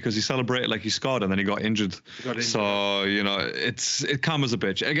bitch because he celebrated like he scored and then he got injured. So, you know, Karma's a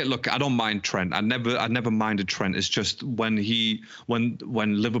bitch. Again, look, I don't mind Trent. I never minded Trent. It's just when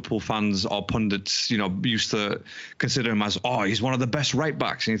Liverpool fans or pundits, you know, used to consider him as, oh, he's one of the best right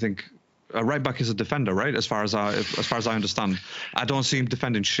backs, and you think a right back is a defender, right? As far as I understand, I don't see him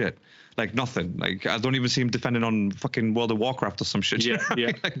defending shit. Like nothing. Like I don't even see him defending on fucking World of Warcraft or some shit. Yeah.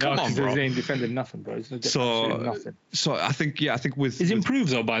 Like, come on, bro. He ain't defending nothing, bro. So I think with he's improved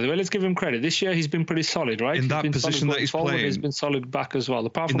though. By the way, let's give him credit. This year he's been pretty solid, right? In that position that he's playing, he's been solid back as well.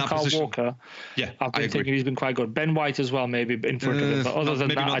 Apart from Kyle Walker, I've been thinking he's been quite good. Ben White as well, maybe in front of him. But other than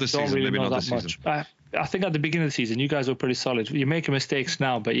that, I don't really know that much. I think at the beginning of the season, you guys were pretty solid. You're making mistakes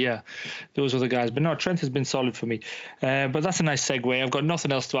now, but yeah, those were the guys. But no, Trent has been solid for me. But that's a nice segue. I've got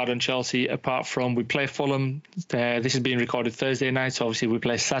nothing else to add on Chelsea apart from we play Fulham. This is being recorded Thursday night, so obviously we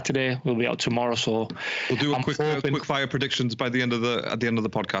play Saturday. We'll be out tomorrow, so we'll do a quick fire predictions by the end of the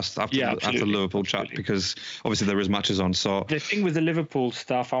podcast after the Liverpool chat, because obviously there is matches on. So the thing with the Liverpool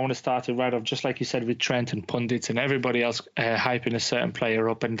stuff, I want to start it right off, just like you said with Trent and pundits and everybody else hyping a certain player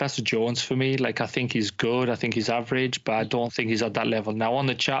up, and that's Jones for me. Like I think he's good. I think he's average, but I don't think he's at that level. Now on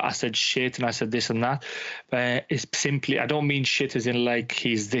the chat, I said shit and I said this and that. But it's simply, I don't mean shit as in like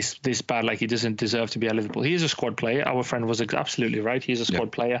he's this bad, like he doesn't deserve to be at Liverpool. He is a squad player. Our friend was absolutely right. He's a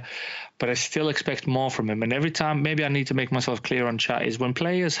squad player, but I still expect more from him. And every time, maybe I need to make myself clear on chat, is when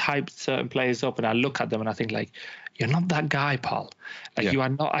players hype certain players up and I look at them and I think like, you're not that guy, pal. Like you are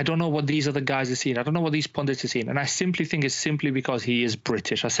not. I don't know what these other guys are seeing. I don't know what these pundits are seeing. And I simply think it's simply because he is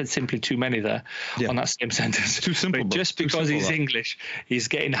British. I said simply too many there on that same sentence. Too simple. But just because he's English, he's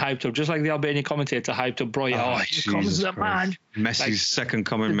getting hyped up. Just like the Albanian commentator hyped up Broya. Here comes the man. Messi's second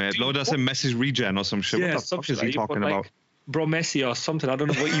coming, mate. Lord, I said Messi's regen or some shit. What the fuck is he talking about? Messi or something. I don't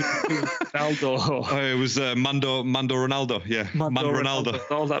know what you Ronaldo. It was Mando Ronaldo. Yeah, Mando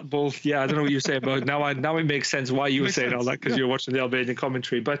Ronaldo. All that bull. Yeah, I don't know what you're saying, but now it makes sense why you were saying all that, because you're watching the Albanian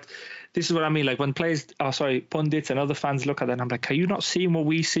commentary. But this is what I mean. Like when pundits and other fans look at that, and I'm like, are you not seeing what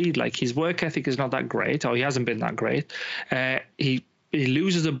we see? Like his work ethic is not that great, or he hasn't been that great. He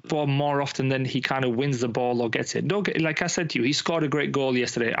loses the ball more often than he kind of wins the ball or gets it. Like I said to you, he scored a great goal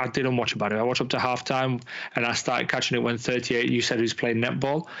yesterday. I didn't watch about it. I watched up to halftime, and I started catching it when 38. You said he was playing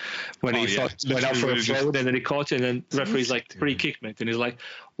netball when went out for a forward, and then he caught it, and then the referee's like, free kick, mate. And he's like,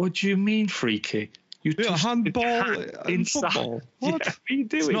 what do you mean free kick? You handball in football. What? What are you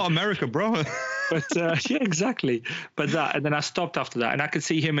doing? It's not America, bro. But yeah, exactly. But and then I stopped after that, and I could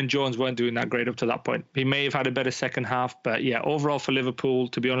see him and Jones weren't doing that great up to that point. He may have had a better second half, but yeah, overall for Liverpool,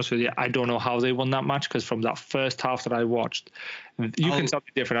 to be honest with you, I don't know how they won that match, because from that first half that I watched, you can tell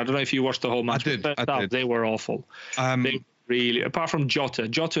me different. I don't know if you watched the whole match. I did. They were awful. Really, apart from Jota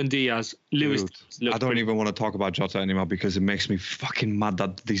and Diaz, Lewis. I don't even want to talk about Jota anymore, because it makes me fucking mad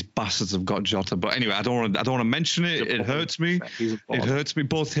that these bastards have got Jota. But anyway, I don't want to mention it. It hurts me. It hurts me.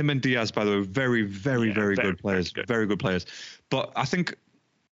 Both him and Diaz, by the way, very good players. Very good players. But I think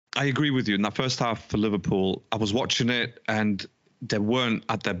I agree with you. In that first half for Liverpool, I was watching it, and they weren't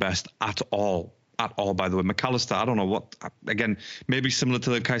at their best at all. By the way. McAllister, I don't know what, again, maybe similar to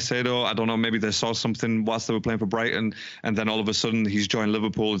the Caicedo, I don't know, maybe they saw something whilst they were playing for Brighton, and then all of a sudden he's joined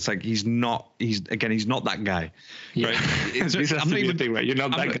Liverpool. It's like he's not that guy. Yeah. Right? I'm not even thing, right? You're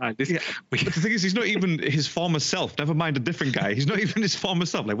not that guy. But the thing is, he's not even his former self, never mind a different guy. He's not even his former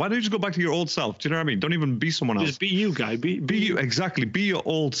self. Like, why don't you just go back to your old self? Do you know what I mean? Don't even be someone else. Just be you, guy. Be you. Exactly. Be your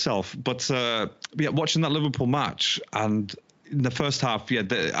old self. But watching that Liverpool match, and in the first half,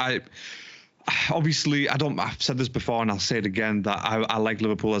 obviously, I've said this before and I'll say it again, that I like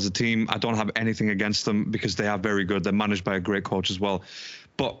Liverpool as a team. I don't have anything against them, because they are very good. They're managed by a great coach as well.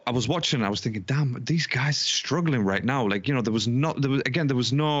 But I was watching, I was thinking, damn, these guys are struggling right now. Like, there was no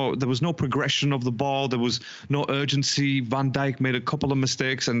progression of the ball. There was no urgency. Van Dijk made a couple of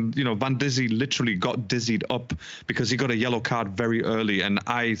mistakes, and Van Dizzy literally got dizzied up because he got a yellow card very early, and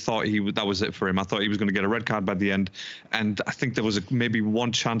I thought that was it for him. I thought he was going to get a red card by the end, and I think there was maybe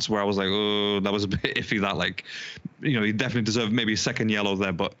one chance where I was like, oh, that was a bit iffy. That he definitely deserved maybe a second yellow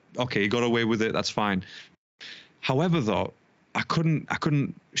there, but okay, he got away with it. That's fine. However, though, I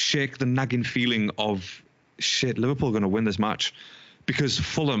couldn't shake the nagging feeling of shit. Liverpool are going to win this match, because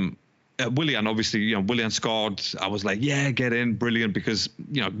Fulham, Willian, obviously, Willian scored. I was like, yeah, get in, brilliant, because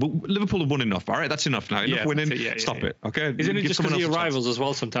Liverpool have won enough. All right, that's enough now. Enough winning. Stop it. Okay. Isn't it just because of your rivals as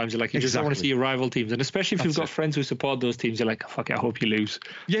well? Sometimes you're like, you just don't want to see your rival teams, and especially if you've got friends who support those teams, you're like, fuck it, I hope you lose.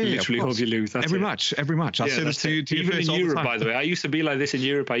 Literally hope you lose. That's every match. I say this to you. Even in Europe, by the way, I used to be like this in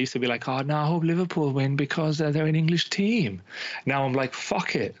Europe. I used to be like, oh no, I hope Liverpool win because they're an English team. Now I'm like,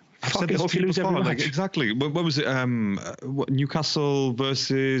 fuck it. I've said this to you before, exactly. What was it? Newcastle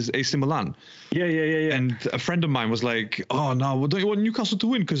versus AC Milan. Yeah. And a friend of mine was like, "Oh no, well, don't you want Newcastle to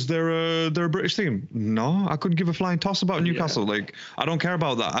win because they're a British team?" No, I couldn't give a flying toss about Newcastle. Like, I don't care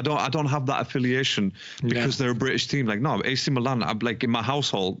about that. I don't have that affiliation because they're a British team. Like, no, AC Milan. I'm like, in my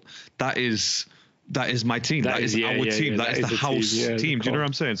household, that is my team. That is our team. That is the house team. Do you know what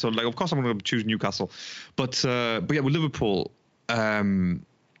I'm saying? So, like, of course, I'm going to choose Newcastle. But yeah, with Liverpool.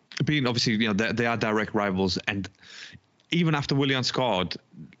 Being obviously, they are direct rivals, and even after Willian scored,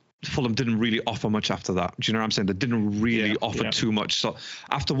 Fulham didn't really offer much after that. Do you know what I'm saying? They didn't really offer too much. So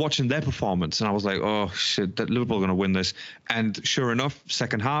after watching their performance, and I was like, oh shit, that Liverpool are going to win this. And sure enough,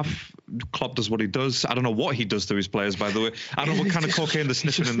 second half, Klopp does what he does. I don't know what he does to his players, by the way. I don't know what kind of cocaine they're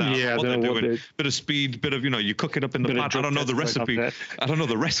sniffing in that. Yeah, what they're doing. Bit of speed, bit of, you cook it up in the pan. I don't know the recipe. I don't know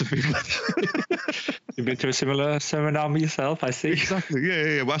the recipe. You've been to a similar seminar yourself, I see. Exactly.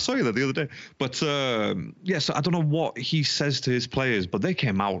 Yeah. Well, I saw you there the other day. But so I don't know what he says to his players, but they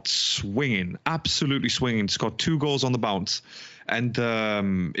came out swinging, absolutely swinging. Scored 2 goals on the bounce, and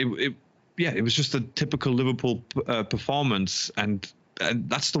it was just a typical Liverpool performance. And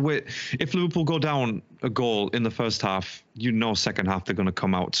that's the way. If Liverpool go down a goal in the first half, second half they're going to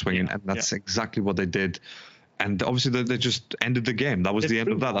come out swinging, and that's exactly what they did. And obviously, they just ended the game. That was the end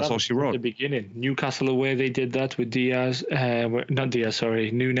of that. That's all she wrote. At the beginning, Newcastle away, they did that with Nunes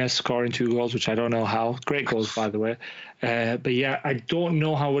scoring 2 goals, which I don't know how. Great goals, by the way. But yeah, I don't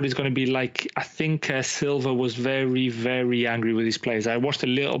know how it is going to be like. I think Silva was very, very angry with his players. I watched a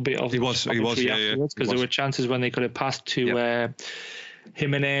little bit of he was afterwards, because there were chances when they could have passed to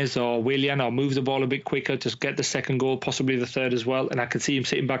Jimenez or Willian, or move the ball a bit quicker to get the second goal, possibly the third as well. And I could see him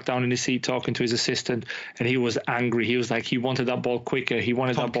sitting back down in his seat talking to his assistant, and he was angry. He was like, he wanted that ball quicker. He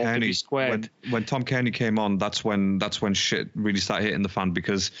wanted that ball to be squared. When Tom Kearney came on, that's when shit really started hitting the fan,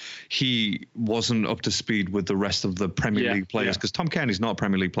 because he wasn't up to speed with the rest of the Premier League players. Because Tom Kearney's not a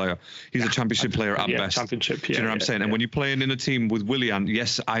Premier League player; he's a Championship player at best. Championship. Do you know what I'm saying? And when you're playing in a team with Willian,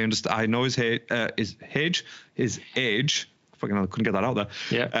 yes, I understand. I know his age. Fucking hell, I couldn't get that out there.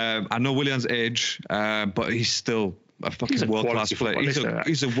 Yeah. I know Willian's age, but he's still a fucking world-class player.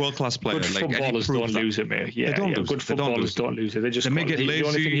 He's a world-class player. Good footballers don't lose it, mate. Yeah, good footballers don't lose it. They just make it lazy. The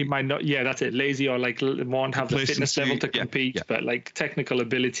only thing he might not, that's it, lazy, or like won't have the fitness level to compete, but like technical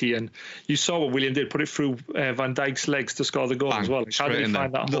ability. And you saw what Willian did, put it through Van Dijk's legs to score the goal as well. Like, how did he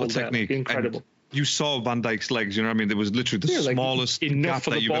find that hole there? Like, incredible. You saw Van Dijk's legs, you know what I mean? There was literally the smallest gap that you've ever seen. Enough for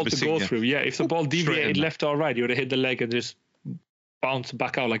the ball to go through. Yeah, if the ball deviated left or right, he would have hit the leg and just bounce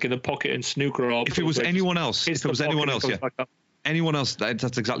back out like in the pocket in snooker. Or if it was anyone else, anyone else,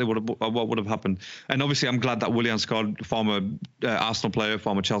 that's exactly what would have happened. And obviously, I'm glad that Willian scored, former Arsenal player,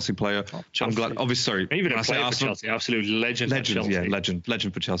 former Chelsea player. I'm glad. Obviously, sorry, even a player for Chelsea, absolute legend.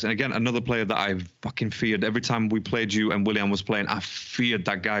 Legend for Chelsea. And again, another player that I fucking feared every time we played you and Willian was playing. I feared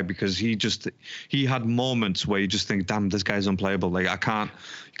that guy because he had moments where you just think, damn, this guy's unplayable. Like I can't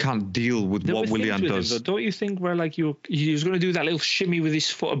deal with what Willian does. Don't you think where like he was going to do that little shimmy with his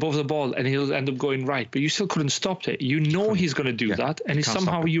foot above the ball and he'll end up going right, but you still couldn't stop it. You know he's going to do that, and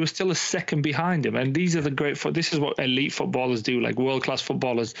somehow you were still a second behind him. And these are the this is what elite footballers do, like world-class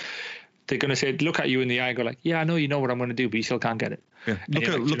footballers. They're going to say, look at you in the eye and go like, yeah, I know you know what I'm going to do, but you still can't get it. Yeah.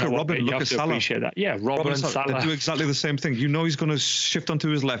 Look at Robin, look at Salah. That. Yeah, Robin and Salah. They do exactly the same thing. You know he's going to shift onto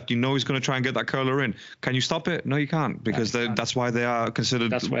his left. You know he's going to try and get that curler in. Can you stop it? No, you can't, because that's why they are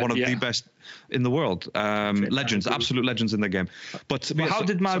considered one of the best in the world. Legends, absolute legends in the game. But how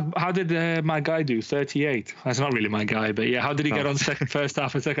did my guy do? 38. That's not really my guy, but how did he get on first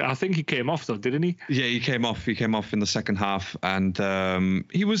half and second? I think he came off though, didn't he? Yeah, he came off. He came off in the second half, and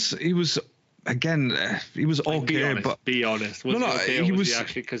he was. Again, he was okay, be honest. He was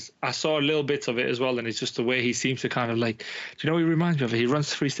actually, because I saw little bits of it as well, and it's just the way he seems to kind of like. Do you know what he reminds me of? He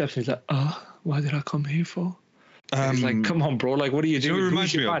runs 3 steps and he's like, "Oh, why did I come here for?" He's like, "Come on, bro! Like, what are you doing?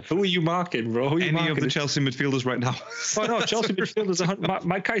 Who are you marking, bro? Any of the Chelsea midfielders right now?" Oh no, Chelsea midfielders.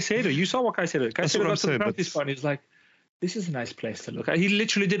 My Caicedo. You saw what Caicedo. Caicedo got to the penalty spot, and he's like, "This is a nice place to look at." He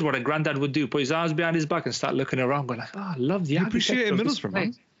literally did what a granddad would do: put his arms behind his back and start looking around, going like, "Oh, I love the." You appreciate Middlesbrough,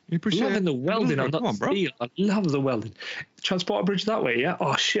 man. Loving the welding on that steel. I love the welding. Transporter bridge that way, yeah?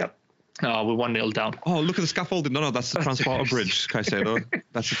 Oh, shit. Oh, we're 1-0 down. Oh, look at the scaffolding. No, that's the transporter bridge, Caicedo.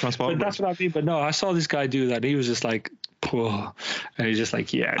 That's the transporter bridge. That's what I mean. But no, I saw this guy do that. And he was just like, poor. And he's just like,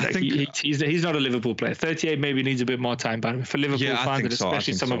 he's not a Liverpool player. 38 maybe needs a bit more time. But for Liverpool fans, and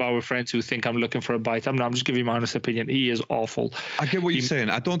especially some of our friends who think I'm looking for a bite, I'm just giving my honest opinion. He is awful. I get what you're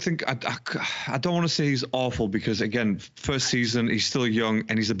saying. I don't want to say he's awful, because, again, first season, he's still young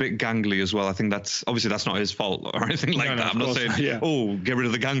and he's a bit gangly as well. I think that's not his fault or anything like that. I'm not saying, get rid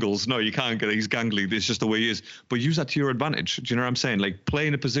of the gangles. No, you can't get it. He's gangly. It's just the way he is. But use that to your advantage. Do you know what I'm saying? Like, play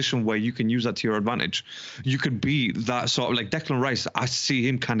in a position where you can use that to your advantage. You could be that sort of, like Declan Rice. I see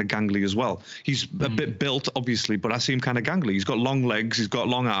him kind of gangly as well. He's a bit built, obviously, but I see him kind of gangly. He's got long legs. He's got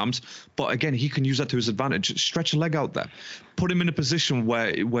long arms. But again, he can use that to his advantage. Stretch a leg out there. Put him in a position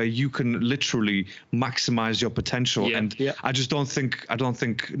where you can literally maximize your potential. I just don't think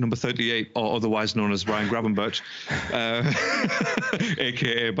number 38, or otherwise known as Ryan Gravenberch,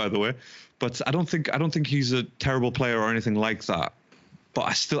 aka by the way, but I don't think he's a terrible player or anything like that. But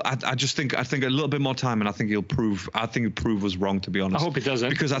I think a little bit more time, and I think he'll prove us wrong, to be honest. I hope he doesn't.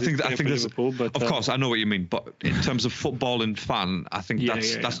 Because I think there's, of course, I know what you mean, but in terms of football and fan, I think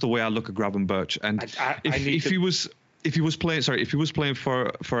that's the way I look at Gravenberch. And if he was playing for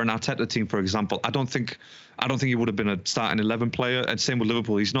an Arteta team, for example, I don't think he would have been a starting 11 player. And same with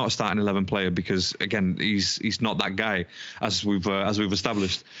Liverpool, he's not a starting 11 player, because again, he's not that guy, as we've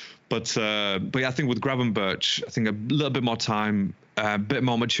established. But I think with Gravenberch, I think a little bit more time, a bit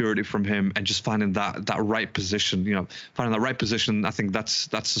more maturity from him, and just finding that right position. Finding that right position. I think that's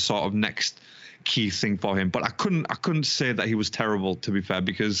the sort of next key thing for him. But I couldn't say that he was terrible, to be fair,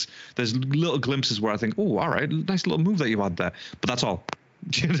 because there's little glimpses where I think, oh, all right, nice little move that you had there. But that's all.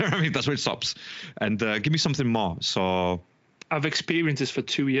 Do you know what I mean? That's where it stops. And give me something more. So I've experienced this for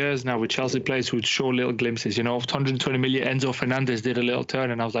 2 years now with Chelsea players who would show little glimpses. 120 million, Enzo Fernandez did a little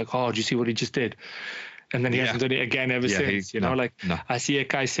turn, and I was like, oh, do you see what he just did? And then he hasn't done it again ever since. I see a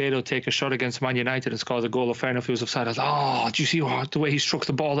Caicedo take a shot against Man United and scores a goal. Fair enough, he was offside. I was like, oh, do you see the way he struck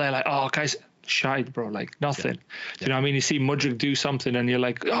the ball there? Like, oh, Caicedo, shite, bro. Like nothing. Do you know what I mean? You see Mudryk do something and you're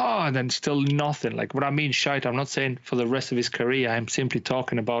like, oh, and then still nothing. Like what I mean, shite. I'm not saying for the rest of his career. I'm simply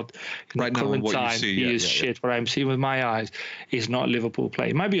talking about right now, current what time. you see, He is shit. What I'm seeing with my eyes is not Liverpool play.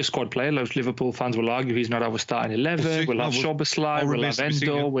 He might be a squad player. Those Liverpool fans will argue he's not our starting 11. We'll have Szoboszlai, we'll have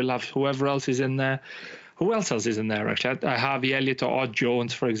Endo, we'll have whoever else is in there. Who else is in there, actually? Harvey Elliott or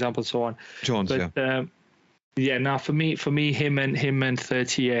Jones, for example, so on. Jones, now for me, him and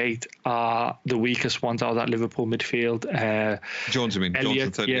 38 are the weakest ones out of that Liverpool midfield. Jones, I mean,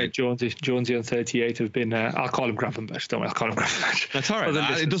 Elliott, Jones and 38. Jonesy and 38 have been. I'll call him Gravenberch. Don't I'll call him Gravenberch. That's all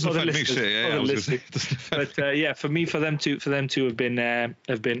right. It doesn't affect me. Shit. But for me, for them two have been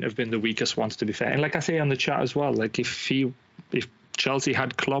the weakest ones, to be fair. And like I say on the chat as well, like if Chelsea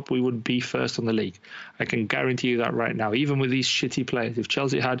had Klopp, we would be first on the league. I can guarantee you that right now. Even with these shitty players, if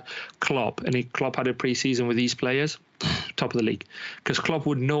Chelsea had Klopp and Klopp had a pre-season with these players, top of the league. Because Klopp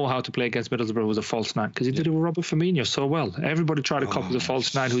would know how to play against Middlesbrough with a false nine, because he did it with Robert Firmino so well. Everybody tried to copy with a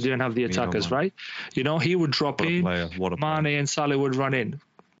false nine who didn't have the attackers, right? You know, he would drop in, Mane and Salah would run in.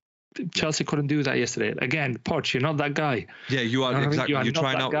 Chelsea couldn't do that yesterday. Again, Poch, you're not that guy. Yeah, you are exactly.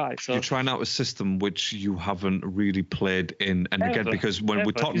 You're trying out a system which you haven't really played in, and again, because when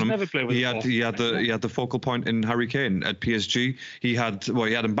with Tottenham, he had the focal point in Harry Kane at PSG. He had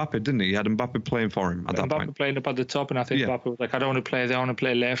Mbappe, didn't he? He had Mbappe playing for him at that point. Mbappe playing up at the top, and I think Mbappe was like, I don't want to play there. I want to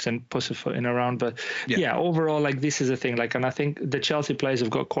play left and push a foot in around. But overall, like this is a thing. Like, and I think the Chelsea players have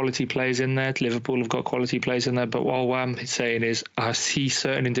got quality players in there. Liverpool have got quality players in there. But what I'm saying is, I see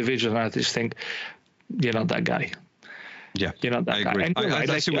certain individuals. And I just think you're not that guy. Yeah, you're not that I guy. agree.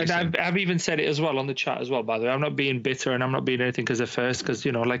 And I've even said it as well on the chat as well. By the way, I'm not being bitter and I'm not being anything because they're first. Because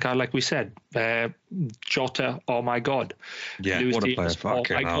like we said, Jota, oh my god, what a player! Oh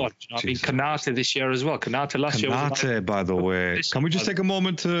my god, I mean Konate this year as well. Konate last year. Konate, by the way, can we just take a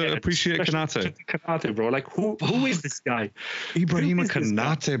moment to appreciate Konate? Konate, bro. Like who is this guy? Ibrahima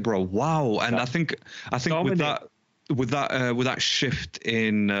Konate, bro. Wow, and I think with that shift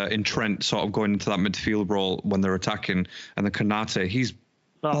in Trent sort of going into that midfield role when they're attacking, and the Konate, he's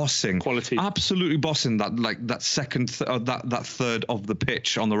bossing, quality, absolutely bossing that second that third of the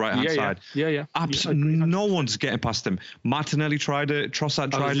pitch on the right hand side. Yeah. Absolutely, no one's getting past him. Martinelli tried it.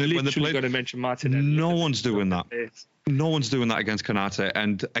 Trossard tried it when they played. Going to mention Martinelli. No one's doing that. No one's doing that against Konate.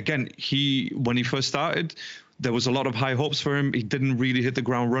 And again, when he first started, there was a lot of high hopes for him. He didn't really hit the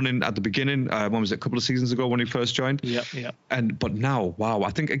ground running at the beginning. When was it? A couple of seasons ago when he first joined. Yeah. But now, wow, I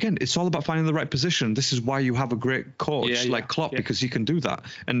think again, it's all about finding the right position. This is why you have a great coach like Klopp, because he can do that.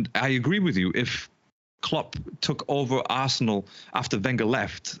 And I agree with you. If Klopp took over Arsenal after Wenger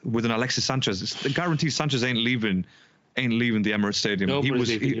left with an Alexis Sanchez, it's guaranteed Sanchez ain't leaving the Emirates Stadium.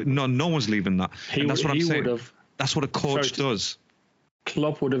 No one's leaving that. And that's what I'm saying. That's what a coach does.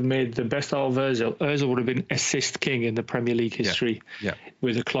 Klopp would have made the best out of Ozil. Ozil would have been assist king in the Premier League history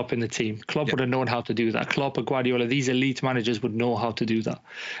with a Klopp in the team. Klopp would have known how to do that. Klopp or Guardiola, these elite managers would know how to do that.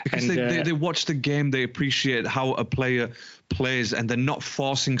 Because they watch the game, they appreciate how a player plays, and they're not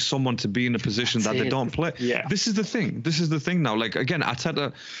forcing someone to be in a position that they don't play. Yeah. This is the thing now. Like, again,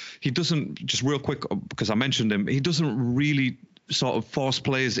 Arteta, he doesn't, just real quick, because I mentioned him, he doesn't really sort of force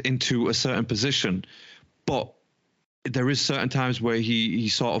players into a certain position, but there is certain times where he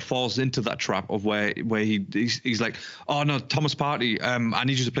sort of falls into that trap of where he's like, oh no, Thomas Partey, I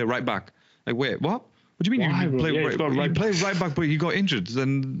need you to play right back. Like, wait, what? What do you mean you play right back, but you got injured?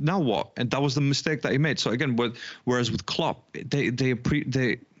 Then now what? And that was the mistake that he made. So again, whereas with Klopp,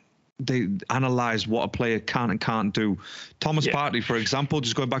 they analyze what a player can and can't do. Thomas Partey, for example,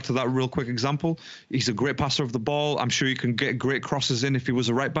 just going back to that real quick example, he's a great passer of the ball. I'm sure he can get great crosses in if he was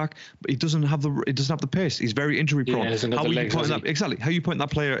a right back, but he doesn't have the pace. He's very injury prone. How are you putting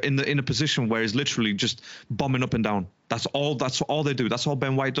that player in a position where he's literally just bombing up and down? That's all they do. That's all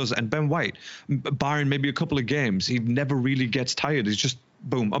Ben White does. And Ben White, barring maybe a couple of games, he never really gets tired. He's just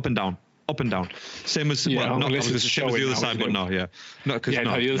boom, up and down. Same as the other side, but no, the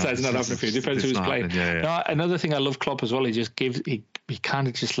other side's not happening for you. Depends who's playing. No, another thing I love Klopp as well. He just he kind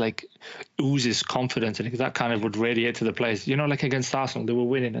of just like oozes confidence, and that kind of would radiate to the players. You know, like against Arsenal, they were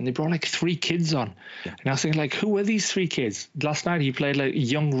winning, and they brought like 3 kids on, and I was thinking, like, who are these 3 kids? Last night he played like a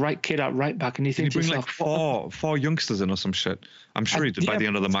young right kid at right back, and you think he bring like four youngsters in or some shit. I'm sure he did by the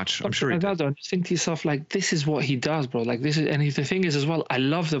end of the match. I'm sure he did. You think to yourself, like, this is what he does, bro. Like, this is, and the thing is as well, I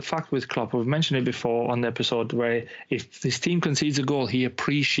love the fact with Klopp, we've mentioned it before on the episode, where if his team concedes a goal, he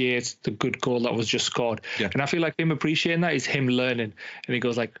appreciates the good goal that was just scored. And I feel like him appreciating that is him learning, and he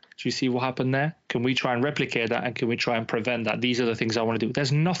goes like, Do you see what happened there? Can we try and replicate that, and can we try and prevent that? These are the things I want to do.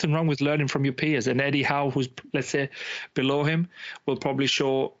 There's nothing wrong with learning from your peers. And Eddie Howe, who's, let's say, below him, will probably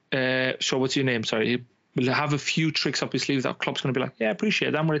show what's your name? Sorry. We'll have a few tricks up his sleeve that Klopp's going to be like, yeah, I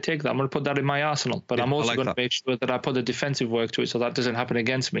appreciate that. I'm going to take that. I'm going to put that in my arsenal. But I'm also going to make sure that I put the defensive work to it so that doesn't happen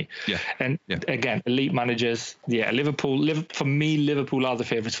against me. Yeah. And again, elite managers, Liverpool, for me, Liverpool are the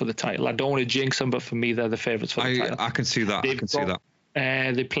favourites for the title. I don't want to jinx them, but for me, they're the favourites for the title. I can see that.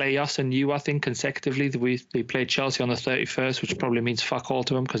 They play us and you, I think, consecutively. They play Chelsea on the 31st, which probably means fuck all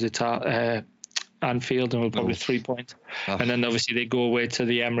to them because it's at Anfield and we'll probably 3 points. And then obviously they go away to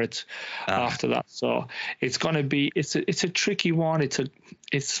the Emirates after that. So it's going to be, it's a tricky one.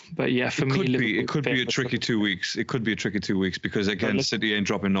 But yeah, for me, it could be a tricky 2 weeks. It could be a tricky 2 weeks because again, City ain't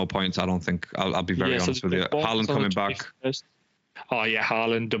dropping no points. I don't think. I'll be very honest with you. Haaland coming back. Oh yeah,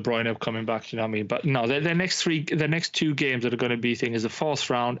 Haaland, De Bruyne coming back. You know what I mean? But no, the next 2 games that are going to be is the 4th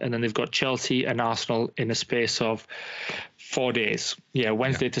round, and then they've got Chelsea and Arsenal in a space of 4 days. Yeah,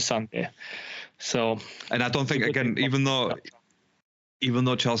 Wednesday to Sunday. So, and I don't think again, even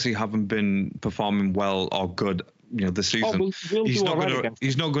though Chelsea haven't been performing well or good, this season, he's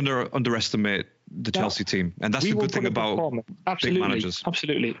not going to underestimate the Chelsea team, and that's the good thing about big managers.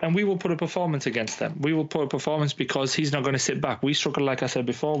 Absolutely, and we will put a performance against them. We will put a performance because he's not going to sit back. We struggle, like I said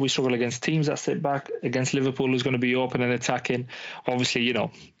before, we struggle against teams that sit back. Against Liverpool, who's going to be open and attacking. Obviously,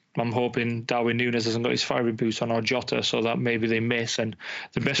 I'm hoping Darwin Núñez hasn't got his firing boots on or Jota, so that maybe they miss. And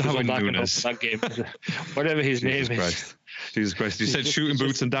the best result I can hope for that game is whatever his name is. Jesus Christ. You said shooting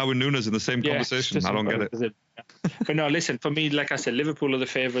boots and Darwin Núñez in the same conversation. I don't get it. But no, listen, for me, like I said, Liverpool are the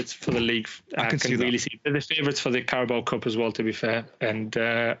favourites for the league. I can really see. They're the favourites for the Carabao Cup as well, to be fair. And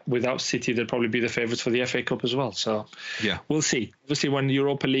without City, they'd probably be the favourites for the FA Cup as well. So yeah, we'll see. Obviously, when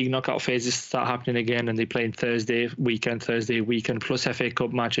Europa League knockout phases start happening again and they play in Thursday weekend, plus FA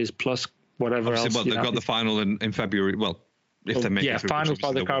Cup matches, plus whatever else. But they've got the final in February. Well, if they make it through, final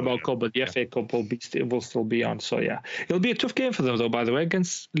for the Carabao Cup, but the FA Cup will still be on. So yeah, it'll be a tough game for them though. By the way,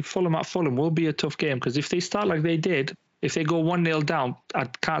 against Fulham at Fulham will be a tough game because if they start like they did, if they go 1-0 down, I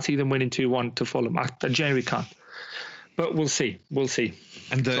can't see them winning 2-1 to Fulham. I genuinely can't. But we'll see.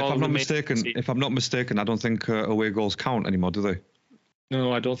 And if I'm not mistaken, I don't think away goals count anymore, do they?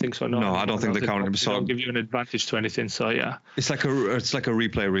 No, I don't think so. No, I don't think they count. So don't give you an advantage to anything. So yeah, it's like a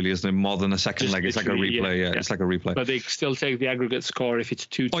replay, really, isn't it? More than a second leg. It's like a replay. Yeah, it's like a replay. But they still take the aggregate score if it's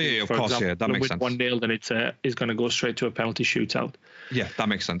 2-2. Oh yeah, of course, example, that makes sense. 1-0, then it's going to go straight to a penalty shootout. Yeah, that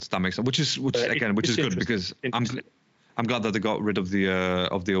makes sense. Which is good because I'm glad that they got rid of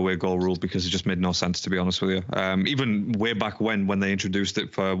the away goal rule because it just made no sense, to be honest with you. Even way back when they introduced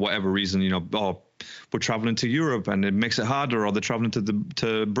it for whatever reason, we're traveling to Europe and it makes it harder, or they're traveling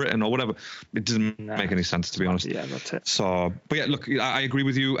to Britain or whatever. It doesn't make any sense, to be honest. Yeah, that's it. So, but yeah, look, I agree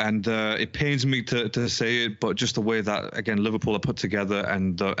with you, and it pains me to say it, but just the way that again Liverpool are put together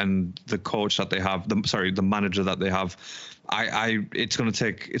and the coach that they have, the manager that they have. It's going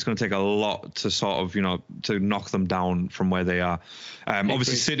to take a lot to sort of to knock them down from where they are.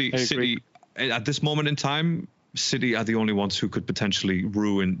 Obviously, City at this moment in time, City are the only ones who could potentially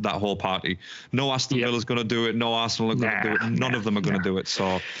ruin that whole party. No Aston Villa's going to do it. No Arsenal are going to do it. None of them are going to do it.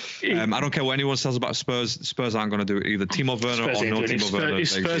 So I don't care what anyone says about Spurs. Spurs aren't going to do it either. Timo Werner or no Timo Werner. If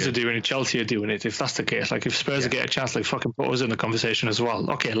Spurs are doing it, Chelsea are doing it. If that's the case, like if Spurs get a chance, like fucking put us in the conversation as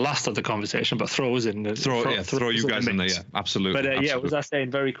well. Okay, last of the conversation, but throw us in. Throw you guys in there. Yeah, absolutely. But absolutely. what was I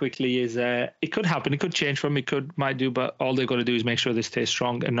saying very quickly is it could happen. It could change for them. Might do, but all they've got to do is make sure they stay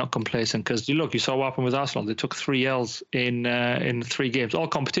strong and not complacent. Because you saw what happened with Arsenal. They took 3 L's in 3 games, all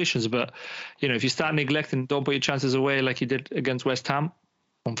competitions. But if you start neglecting, don't put your chances away like you did against West Ham,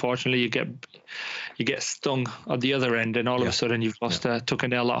 unfortunately you get stung at the other end, and all of a sudden you've lost took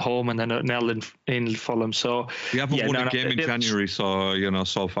an L at home and then an L in Fulham. So you haven't won a game in January, so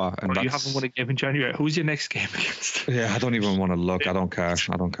so far. And you haven't won a game in January. Who's your next game against? Yeah, I don't even want to look. I don't care.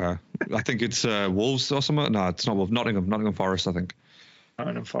 I think it's Wolves or something. No, it's not Wolves. Nottingham Forest, I think.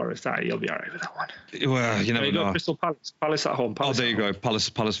 Nottingham Forest. You'll be all right with that one. Well, you never know. Crystal Palace at home. There you go. Palace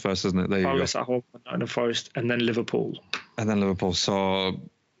first, isn't it? There Palace you go. At home, Nottingham Forest, and then Liverpool. So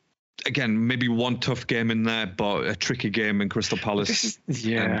again, maybe one tough game in there, but a tricky game in Crystal Palace.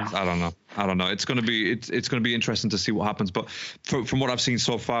 Yeah. And I don't know. It's going to be interesting to see what happens. But from what I've seen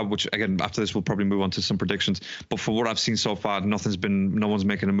so far, which again after this we'll probably move on to some predictions. But for what I've seen so far, no one's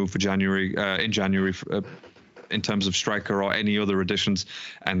making a move for January in January. In terms of striker or any other additions,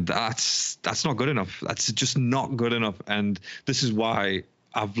 and that's not good enough. That's just not good enough, and this is why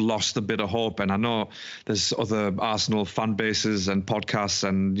I've lost a bit of hope. And I know there's other Arsenal fan bases and podcasts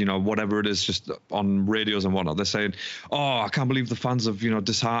and, whatever it is, just on radios and whatnot. They're saying, oh, I can't believe the fans have,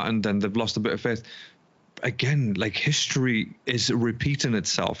 disheartened and they've lost a bit of faith. Again, like, history is repeating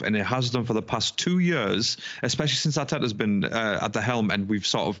itself, and it has done for the past 2 years, especially since Arteta's been at the helm and we've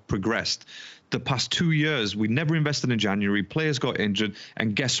sort of progressed. The past 2 years, we never invested in January. Players got injured,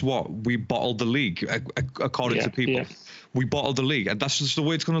 and guess what? We bottled the league, according to people. Yeah. We bottled the league, and that's just the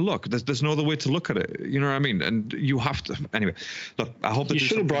way it's going to look. There's no other way to look at it. You know what I mean? And you have to. Anyway, look, I hope that you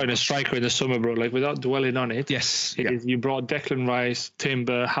should have brought in a striker in the summer, bro. Like, without dwelling on it. Yes. You brought Declan Rice,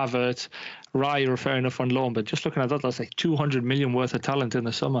 Timber, Havertz, Raya, fair enough on loan, but just looking at that, that's like 200 million worth of talent in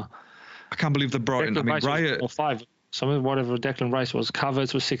the summer. I can't believe they brought in. I mean, Raya. 5. Some of whatever Declan Rice was.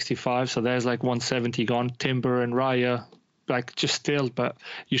 Havertz was 65, so there's like 170 gone. Timber and Raya, like, just still. But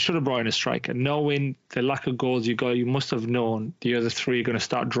you should have brought in a striker. Knowing the lack of goals you got, you must have known the other three are going to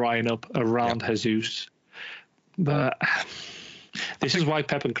start drying up around Jesus. But this is why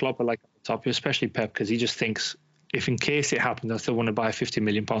Pep and Klopp are like at the top, especially Pep, because he just thinks, if in case it happens, I still want to buy a £50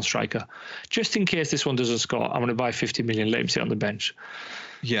 million striker. Just in case this one doesn't score, I'm going to buy 50 million, let him sit on the bench.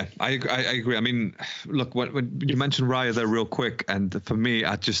 Yeah, I agree. I mean, look, when you mentioned Raya there real quick, and for me,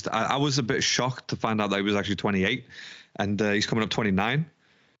 I was a bit shocked to find out that he was actually 28, and he's coming up 29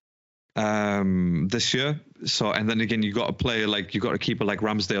 this year. So, and then again, you got a player like, you got a keeper like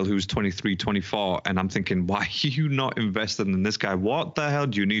Ramsdale who's 23, 24, and I'm thinking, why are you not invested in this guy? What the hell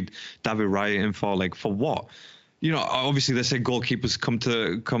do you need David Raya in for? Like, for what? Obviously they say goalkeepers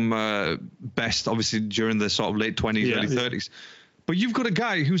come best, obviously, during the sort of late 20s, early 30s. But you've got a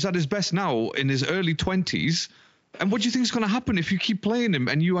guy who's at his best now in his early 20s. And what do you think is going to happen if you keep playing him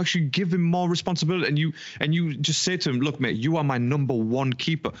and you actually give him more responsibility and you just say to him, look, mate, you are my number one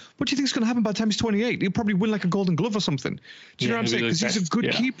keeper. What do you think is going to happen by the time he's 28? He'll probably win like a Golden Glove or something. Do you know what I'm saying? Because he's a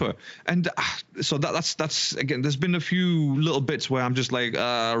good keeper. And so that's again, there's been a few little bits where I'm just like,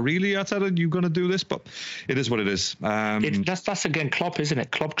 really, Arteta, you going to do this? But it is what it is. That's again Klopp, isn't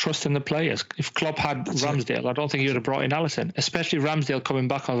it? Klopp trusting the players. If Klopp had Ramsdale, I don't think he would have brought in Alisson, especially Ramsdale coming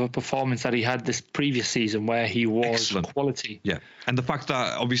back off a performance that he had this previous season where he was quality. Yeah. And the fact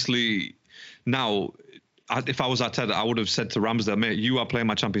that obviously now, if I was Arteta, I would have said to Ramsdale, mate, you are playing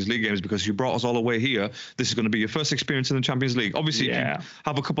my Champions League games because you brought us all the way here. This is going to be your first experience in the Champions League. Obviously, if you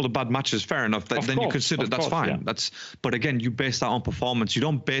have a couple of bad matches, fair enough. Then you consider that's fine. Yeah. But again, you base that on performance. You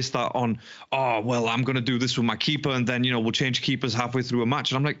don't base that on, I'm going to do this with my keeper, and then we'll change keepers halfway through a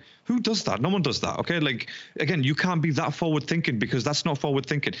match. And I'm like, who does that? No one does that. Okay, like, again, you can't be that forward thinking, because that's not forward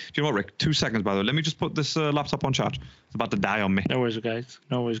thinking. Do you know what, Rick? 2 seconds, by the way. Let me just put this laptop on charge. It's about to die on me. No worries, guys.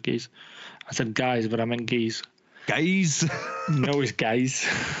 No worries, geese. I said guys, but I meant geese. Guys? No, it's guys.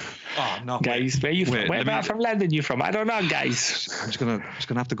 Oh no, guys. Where you from? Where from London you from? I don't know, guys. I'm just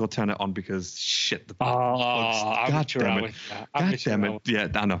gonna have to go turn it on because shit. God damn it! God damn it! Yeah,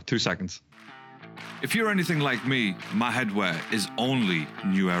 I know. 2 seconds. If you're anything like me, my headwear is only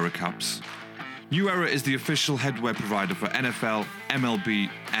New Era caps. New Era is the official headwear provider for NFL, MLB,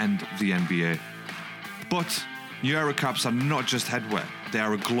 and the NBA. But New Era caps are not just headwear. They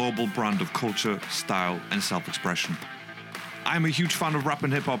are a global brand of culture, style, and self-expression. I'm a huge fan of rap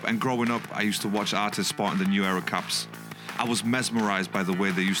and hip-hop, and growing up, I used to watch artists sporting the New Era caps. I was mesmerized by the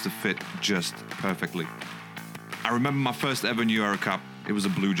way they used to fit just perfectly. I remember my first ever New Era cap. It was a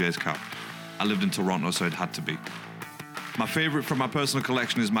Blue Jays cap. I lived in Toronto, so it had to be. My favorite from my personal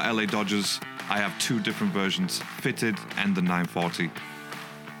collection is my LA Dodgers. I have 2 different versions, fitted and the 940.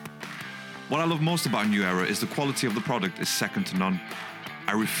 What I love most about New Era is the quality of the product is second to none.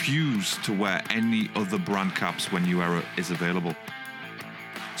 I refuse to wear any other brand caps when New Era is available.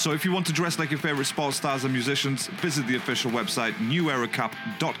 So if you want to dress like your favorite sports stars and musicians, visit the official website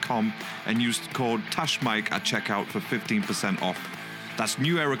neweracap.com and use code TASHMIKE at checkout for 15% off. That's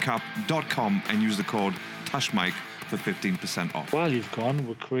neweracap.com and use the code TASHMIKE for 15% off. While you've gone,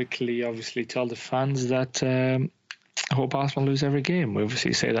 we'll quickly obviously tell the fans that I hope Arsenal lose every game. We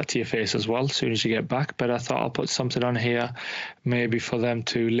obviously say that to your face as well as soon as you get back, but I thought I'll put something on here maybe for them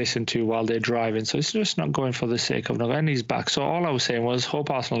to listen to while they're driving. So it's just not going for the sake of not, and he's back. So all I was saying was hope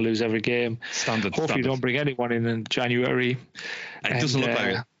Arsenal lose every game. Hopefully don't bring anyone in January. It doesn't look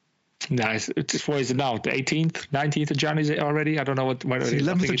like it. Nice. What is it now? The 18th, 19th of January, is it already? I don't know when it is.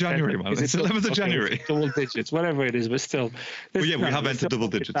 11th of January, man. It's 11th of January. Double digits, whatever it is, but still. Well, yeah, we have entered double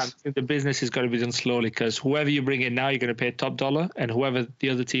digits. The business is going to be done slowly because whoever you bring in now, you're going to pay top dollar, and whoever the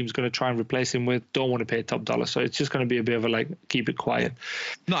other team's going to try and replace him with don't want to pay top dollar. So it's just going to be a bit of a keep it quiet.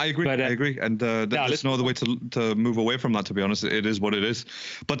 No, I agree. I agree. And there's no other way to move away from that, to be honest. It is what it is.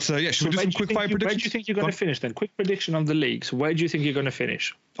 But should we do some quick fire predictions? Where do you think you're going to finish then? Quick prediction on the leagues. Where do you think you're going to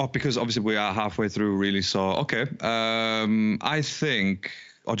finish? Oh, because obviously we are halfway through, really. So, okay. I think,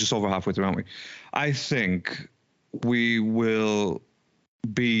 or just over halfway through, aren't we? I think we will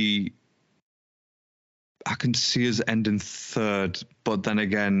be, I can see us ending third. But then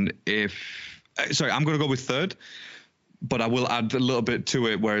again, I'm going to go with third. But I will add a little bit to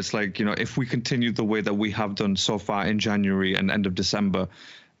it where it's like, if we continue the way that we have done so far in January and end of December,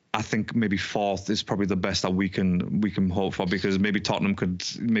 I think maybe fourth is probably the best that we can hope for, because maybe Tottenham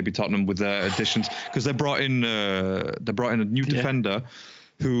with their additions, because they brought in a new defender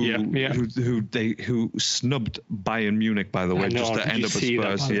who snubbed Bayern Munich, by the way, just to end up at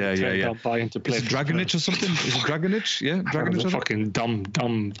Spurs. Yeah. Is it Dragonic or something? Is it Dragonic? Yeah, Dragonic. Fucking dumb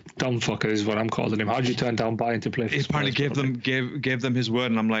fucker is what I'm calling him. How did you turn down Bayern to play for Spurs? He apparently gave them his word,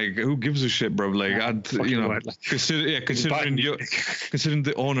 and I'm like, who gives a shit, bro? Like, considering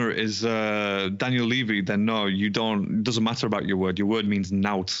the owner is Daniel Levy, then no, you don't. It doesn't matter about your word. Your word means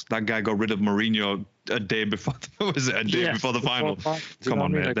nout. That guy got rid of Mourinho a day before before the final. Come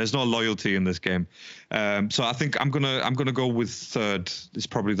on, man. There's no loyalty in this game. So I think I'm gonna go with third. It's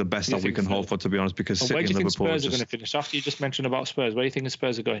probably the best that we can hope for, to be honest, because City where do you and think Liverpool Spurs are going to finish? After you just mentioned about Spurs, where do you think the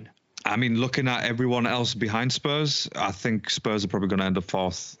Spurs are going? I mean, looking at everyone else behind Spurs, I think Spurs are probably going to end up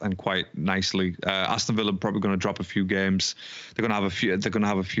fourth, and quite nicely. Aston Villa are probably going to drop a few games. They're going to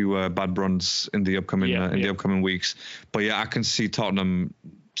have a few bad runs in the upcoming weeks. But yeah, I can see Tottenham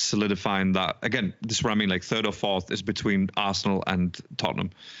solidifying that. Again, this is what I mean, like third or fourth is between Arsenal and Tottenham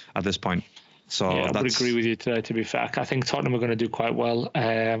at this point. So I would agree with you today, to be fair. I think Tottenham are going to do quite well.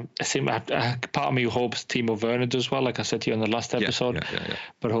 I think part of me hopes Timo Werner does well, like I said to you on the last episode. Yeah.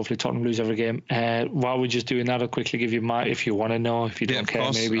 But hopefully Tottenham lose every game. While we're just doing that, I'll quickly give you if you want to know. If you don't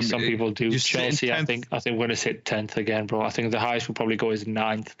care, maybe some people do. Chelsea, I think we're going to sit 10th again, bro. I think the highest we'll probably go is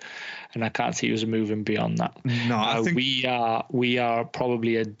 9th, and I can't see us moving beyond that. No, I think we are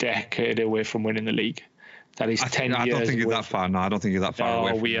probably a decade away from winning the league. That is 10 years. I don't think you're that far. No, I don't think you're that far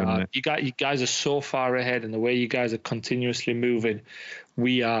away from we are. You guys are so far ahead, and the way you guys are continuously moving,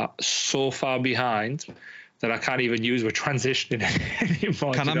 we are so far behind that I can't even use we're transitioning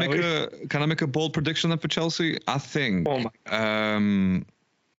anymore. Can I make a bold prediction then for Chelsea? I think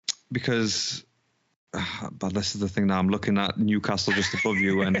because but this is the thing now, I'm looking at Newcastle just above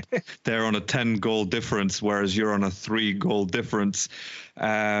you, and they're on a 10-goal difference, whereas you're on a 3-goal difference.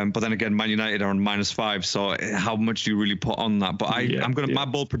 But then again, Man United are on -5, so how much do you really put on that? But my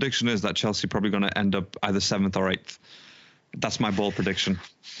bold prediction is that Chelsea are probably going to end up either 7th or 8th. That's my bold prediction,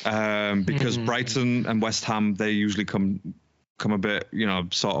 because Brighton and West Ham, they usually come a bit,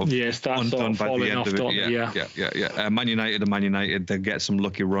 sort of undone by the end of it. Yeah. Man United, they get some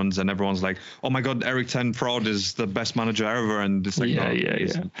lucky runs, and everyone's like, "Oh my God, Eric Ten Fraud is the best manager ever," and it's like, do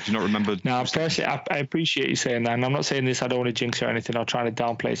you not remember? Now, personally, I appreciate you saying that, and I'm not saying this. I don't want to jinx or anything. I'm trying to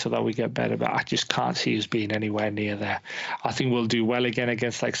downplay it so that we get better, but I just can't see us being anywhere near there. I think we'll do well again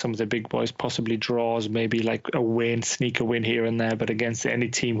against like some of the big boys, possibly draws, maybe like a sneaker win here and there, but against any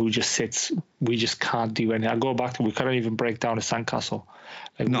team who just sits, we just can't do anything. I go back to we couldn't even break down a sandcastle.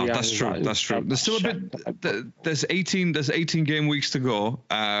 No, that's true. That's true. There's still a bit. There's 18 game weeks to go,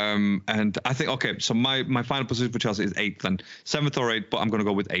 and I think so my final position for Chelsea is 8th, then 7th or 8th, but I'm going to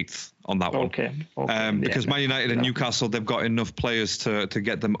go with 8th on that one. Okay. Because Man United and Newcastle, they've got enough players to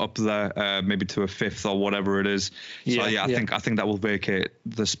get them up there, maybe to a 5th or whatever it is. So I think that will vacate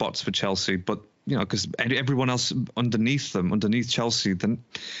the spots for Chelsea, but. Because everyone else underneath Chelsea, then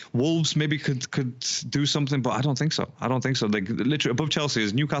Wolves maybe could do something, but I don't think so. Like literally above Chelsea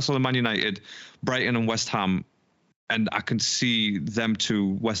is Newcastle and Man United, Brighton and West Ham, and I can see them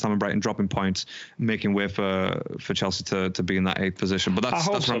two, West Ham and Brighton, dropping points, making way for Chelsea to be in that 8th position. But that's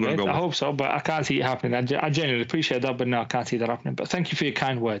where I'm going to go with. I hope so, but I can't see it happening. I genuinely appreciate that, but no, I can't see that happening. But thank you for your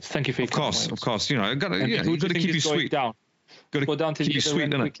kind words. Thank you for your kind words. Of course. You've got to keep you sweet. Down? Go down to the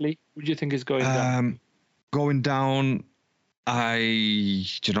sweet quickly. What do you think is going down? Going down,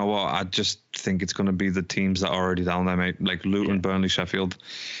 you know what? I just think it's going to be the teams that are already down there, mate. Like Luton, Burnley, Sheffield.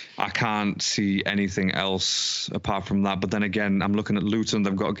 I can't see anything else apart from that. But then again, I'm looking at Luton.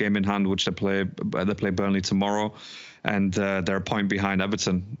 They've got a game in hand, which they play Burnley tomorrow, and they're a point behind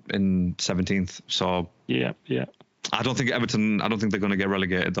Everton in 17th. So yeah. I don't think Everton. I don't think they're going to get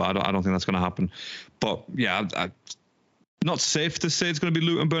relegated though. I don't think that's going to happen. But yeah, not safe to say it's going to be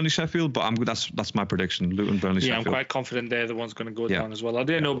Luton, Burnley, Sheffield. But that's my prediction. Luton, Burnley, Sheffield. I'm quite confident they're the ones going to go down as well. I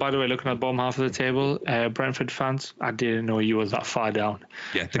didn't know, by the way, looking at the bottom half of the table, Brentford fans, I didn't know you were that far down.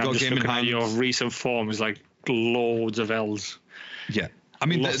 Yeah, they've got a game in hand. Your recent form is like loads of L's. Yeah. I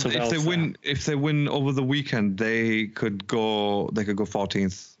mean, if they win over the weekend, they could go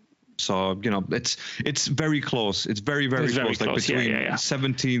 14th. So, you know, it's very close. It's very close. Like between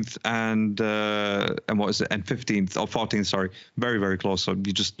 17th and what is it? And 15th or 14th, sorry. Very close. So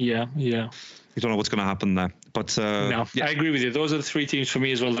you just you don't know what's going to happen there. But I agree with you. Those are the three teams for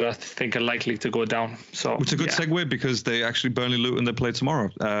me as well that I think are likely to go down. So it's a good segue because they actually Burnley Luton they play tomorrow,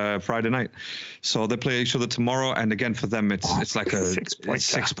 Friday night. So they play each other tomorrow, and again for them it's like a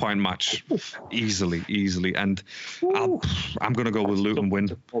 6-point match, easily. And I'm going to go with Luton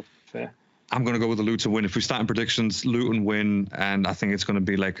win. Fair. I'm going to go with the Luton win. If we start in predictions, Luton win, and I think it's going to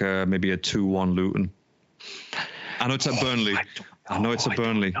be like maybe a 2-1 Luton. I know it's at Burnley. I know it's at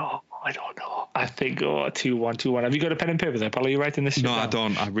Burnley. I don't know. I think 2-1. Have you got a pen and paper there, pal? Are you writing this shit down? I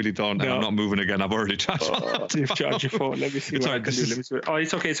don't. I really don't. No. And I'm not moving again. I've already charged. You've charged your phone. Let me see what I can do.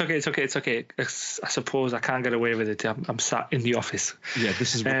 It's okay. I suppose I can't get away with it. I'm sat in the office. Yeah,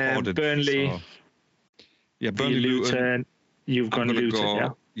 this is recorded. Burnley. So. Yeah, Burnley, Luton. You've gone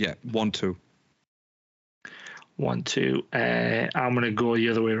Luton, Yeah, 1-2. 1-2. I'm going to go the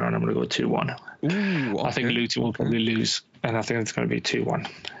other way around. I'm going to go 2-1. Ooh, okay. I think Luton will probably lose, and I think it's going to be 2-1.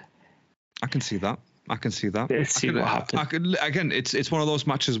 I can see that. Let's see what happens. Again, it's one of those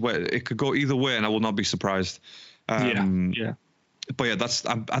matches where it could go either way, and I will not be surprised. Yeah. But yeah,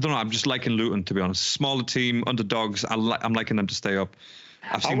 I don't know. I'm just liking Luton, to be honest. Smaller team, underdogs. I'm liking them to stay up.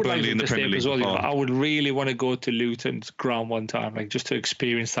 I've seen Burnley in the Premier League as well. I would really want to go to Luton's ground one time, like just to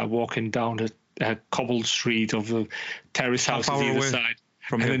experience that, walking down a cobbled street of the terrace houses either side,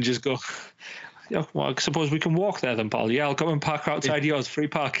 and then just go. Yeah, well, I suppose we can walk there then, Paul. Yeah, I'll come and park outside yours, free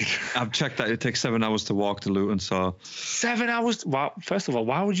parking. I've checked that it takes 7 hours to walk to Luton, so 7 hours. Wow. First of all,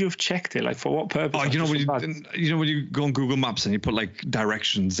 why would you have checked it? Like, for what purpose? Oh, when you go on Google Maps and you put like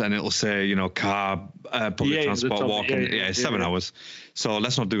directions and it'll say, car, public transport, walking. It's 7 hours. So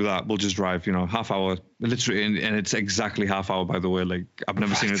let's not do that. We'll just drive. Half hour, literally, and it's exactly half hour. By the way, like I've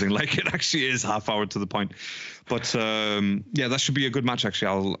never seen anything like it. Actually, is half hour to the point. But that should be a good match.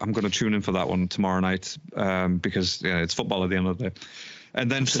 Actually, I'm going to tune in for that one tomorrow night because it's football at the end of the day. And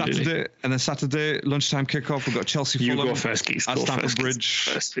then Saturday lunchtime kickoff. We've got Chelsea Fulham. You go first, Keith. At Stamford Bridge.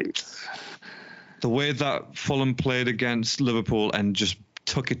 The way that Fulham played against Liverpool and just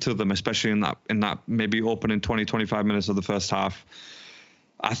took it to them, especially in that maybe opening 20-25 minutes of the first half.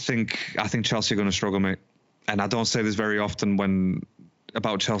 I think Chelsea are going to struggle, mate. And I don't say this very often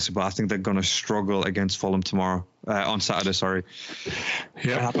about Chelsea, but I think they're going to struggle against Fulham tomorrow, on Saturday, sorry.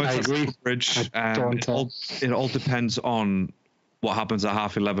 Yeah, I agree. It all depends on what happens at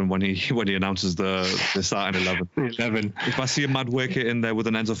 11:30 when he announces the starting 11. If I see a Madueke in there with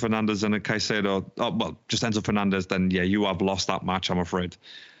an Enzo Fernandez and a Caicedo, just Enzo Fernandez, then yeah, you have lost that match, I'm afraid.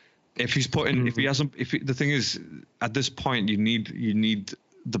 If he's the thing is, at this point, you need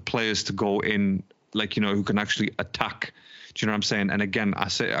the players to go in, like, who can actually attack. Do you know what I'm saying? And again, I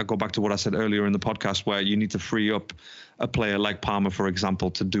go back to what I said earlier in the podcast, where you need to free up a player like Palmer, for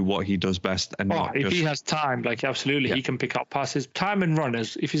example, to do what he does best. And he has time, he can pick up passes, time and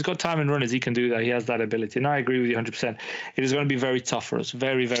runners. If he's got time and runners, he can do that. He has that ability. And I agree with you 100%. It is going to be very tough for us,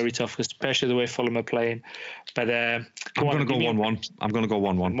 very, very tough, especially the way Fulham are playing. But I'm going to go 1-1. I'm going to go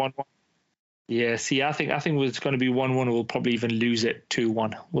 1-1. 1-1. Yeah, see, I think it's going to be 1-1. We'll probably even lose it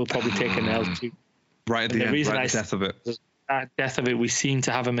 2-1. We'll probably take an L too. Right at the end, right at the death of it. At death of it, we seem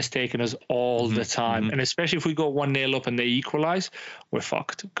to have a mistake in us all the time. And especially if we go 1-0 up and they equalise, we're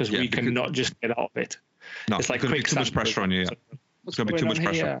fucked because we cannot just get out of it. No, it's like going to be too much pressure on you. It's going to be too much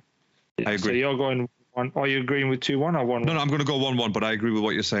pressure. I agree. So you're going 1. Are you agreeing with 2-1 or 1-1? No, I'm going to go 1-1, but I agree with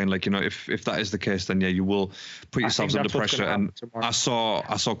what you're saying. Like, if that is the case, then yeah, you will put yourselves under pressure. And I saw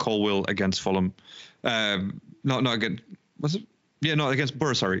Colwill against Fulham. Not against, was it? Yeah, no, against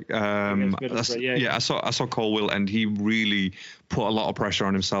Borough, sorry. I saw Colwill, and he really put a lot of pressure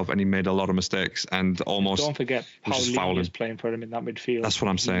on himself, and he made a lot of mistakes, and almost. Don't forget how Lee is playing for him in that midfield. That's what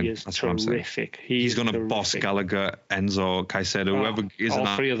I'm saying. That's terrific. He's going to boss Gallagher, Enzo, Caicedo, whoever is in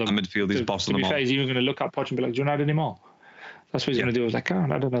that midfield. He's bossing them all. To be fair, he's even going to look at Poch and be like, "Do you not add any more?" That's what he's going to do. I was like, I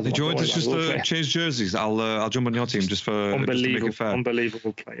don't know. Did you want us just to change jerseys? I'll jump on your team just to make it fair.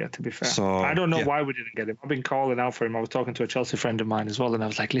 Unbelievable player, to be fair. So, I don't know why we didn't get him. I've been calling out for him. I was talking to a Chelsea friend of mine as well, and I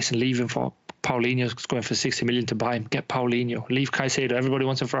was like, listen, leave him for Paulinho's going for 60 million to buy him. Get Paulinho. Leave Caicedo. Everybody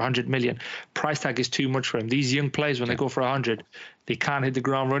wants him for 100 million. Price tag is too much for him. These young players, when they go for 100, they can't hit the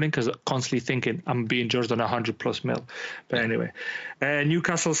ground running because constantly thinking, I'm being judged on 100 plus mil. But anyway,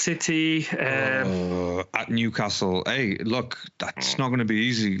 Newcastle City. At Newcastle, hey, look, that's not going to be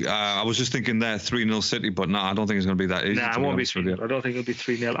easy. I was just thinking there 3-0 City, but no, I don't think it's going to be that easy. Nah, it won't be 3-0. I don't think it'll be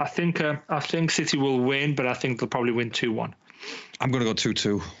 3-0. I think City will win, but I think they'll probably win 2-1. I'm going to go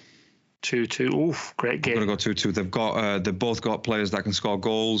 2-2. 2-2. Oof, great game. I'm going to go 2-2. They've both got players that can score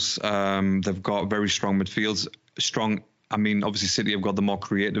goals. They've got very strong midfields. I mean, obviously City have got the more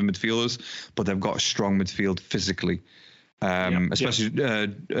creative midfielders, but they've got a strong midfield physically. Especially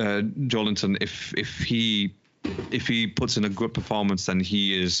Joelinton, if he puts in a good performance, then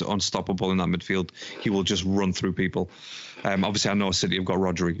he is unstoppable in that midfield. He will just run through people. Obviously, I know City have got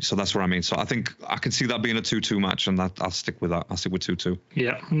Rodri, so that's what I mean. So I think I can see that being a 2-2 match, and I'll stick with that. I'll stick with 2-2.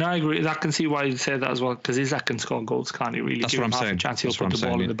 Yeah, no, I agree. I can see why you say that as well, because Isaac can score goals, can't he? Really, that's what I'm saying. Chance he'll put the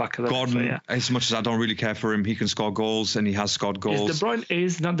ball in the back of the Gordon, net. So, as much as I don't really care for him, he can score goals, and he has scored goals. Is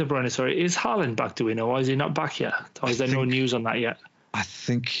Haaland back? Do we know, or is he not back yet? Or is there no news on that yet? I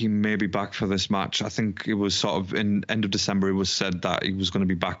think he may be back for this match. I think it was sort of in end of December. It was said that he was going to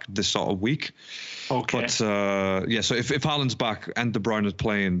be back this sort of week. Okay. But so if Haaland's back and De Bruyne is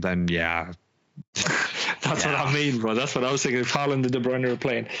playing, then yeah. That's what I mean, bro. That's what I was thinking. If Haaland and De Bruyne are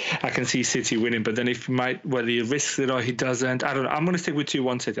playing, I can see City winning. But then whether he risks it or he doesn't, I don't know. I'm going to stick with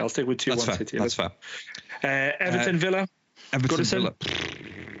 2-1 City. I'll stick with 2-1 City. That's fair. Everton Villa. Everton Villa.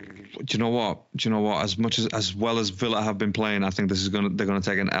 Do you know what? As well as Villa have been playing, I think they're gonna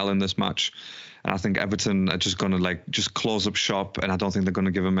take an L in this match, and I think Everton are just gonna just close up shop, and I don't think they're gonna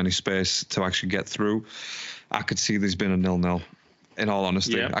give them any space to actually get through. I could see this being a 0-0. In all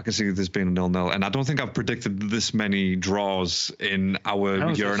honesty, I can see this being a 0-0, and I don't think I've predicted this many draws in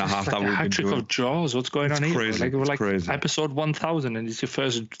our year and a half that we've been doing. Of draws, what's going on here? Crazy. We're like crazy. Episode 1000, and it's your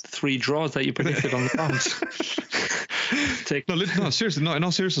first 3 draws that you predicted on the bounce. No, seriously, no. In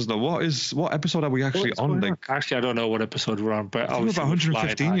all seriousness, though, what episode are we actually on? Actually, I don't know what episode we're on, but I think about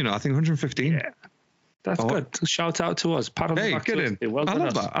 115. I think 115. Yeah. That's good. Shout out to us. Pat on the back. Get in. Well I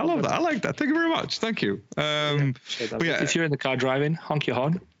love that. I love that. I like that. Thank you very much. Thank you. If you're in the car driving, honk your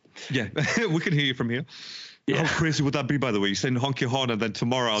horn. Yeah, we can hear you from here. Yeah. How crazy would that be, by the way? You're saying honk your horn, and then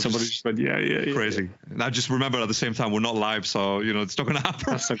tomorrow somebody just went, yeah. Crazy. And I just remember at the same time, we're not live, so, it's not going to happen.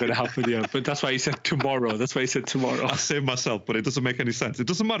 That's not going to happen, yeah. But that's why you said tomorrow. I saved myself, but it doesn't make any sense. It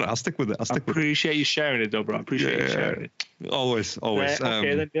doesn't matter. I'll stick with it. I appreciate you sharing it, though, bro. I appreciate you sharing it. Always.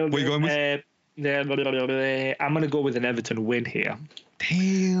 Okay, then, what are you going with? I'm going to go with an Everton win here.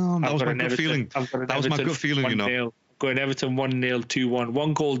 Damn, that was my good feeling. That was my gut feeling, Going Everton 1-0, 2-1,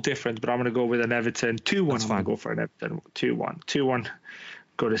 1 goal difference, but I'm going to go with an Everton 2-1. That's I'm fine. going to go for an Everton 2-1.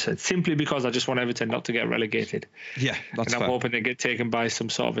 Go to set simply because I just want Everton not to get relegated. Yeah, that's and I'm hoping they get taken by some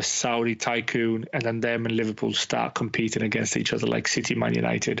sort of a Saudi tycoon, and then them and Liverpool start competing against each other like City, Man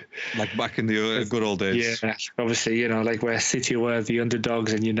United, like back in the good old days. Yeah, obviously, like where City were the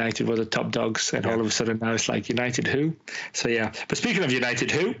underdogs and United were the top dogs, and all of a sudden now it's like United who. So yeah, but speaking of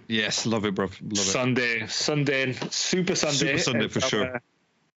United who, yes, love it, bro. Love it. Sunday, Super Sunday for sure.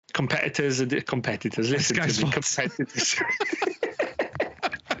 Competitors, listen to me, competitors.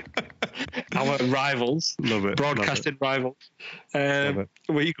 Our rivals, love it. Broadcasting rivals. Where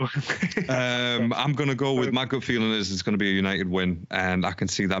are you going? I'm going to go with my gut feeling is it's going to be a United win, and I can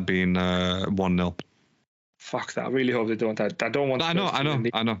see that being 1-0. Fuck that! I really hope they don't. I don't want. I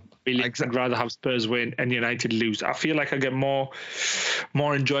know. Really, I'd rather have Spurs win and United lose. I feel like I get more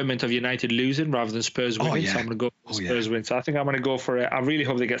enjoyment of United losing rather than Spurs winning. So I'm going to go for Spurs win. So I think I'm going to go for it. I really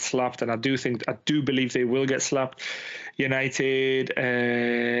hope they get slapped, and I do believe they will get slapped. United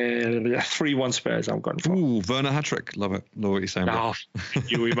 3-1 Spurs. I'm going for. Ooh, Werner hat trick. Love it. Love what you're saying. Oh, can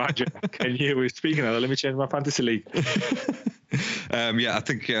you imagine? Speaking of that, let me change my fantasy league. I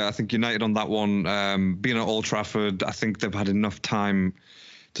think United on that one. Being at Old Trafford, I think they've had enough time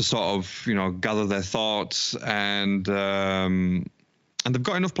to sort of gather their thoughts, and they've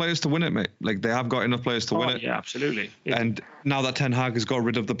got enough players to win it, mate. Like, they have got enough players to win it. Yeah, absolutely. Yeah. And now that Ten Hag has got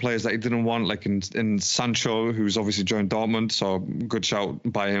rid of the players that he didn't want, like in Sancho, who's obviously joined Dortmund, so good shout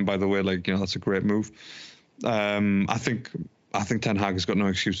by him, by the way. Like, that's a great move. I think Ten Hag has got no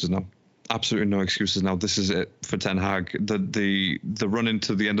excuses now. Absolutely no excuses now. This is it for Ten Hag. The run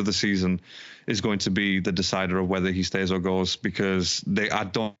into the end of the season is going to be the decider of whether he stays or goes, because I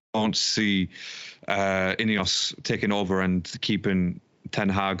don't see Ineos taking over and keeping Ten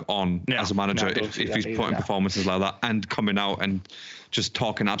Hag on as a manager if he's putting performances like that and coming out and just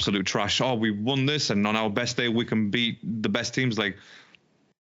talking absolute trash. Oh, we won this, and on our best day we can beat the best teams. Like,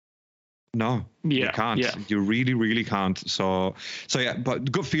 No, you can't. Yeah. You really, really can't. So yeah,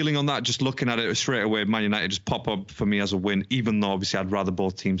 but good feeling on that. Just looking at it straight away, Man United just pop up for me as a win, even though obviously I'd rather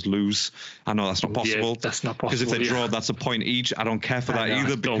both teams lose. I know that's not possible. Yeah, that's not possible. Because if they draw, that's a point each. I don't care for that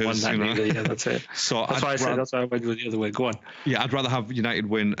either. Don't want that either. Yeah, that's it. So that's why I went with the other way. Go on. Yeah, I'd rather have United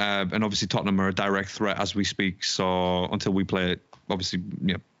win, and obviously Tottenham are a direct threat as we speak. So until we play it, obviously,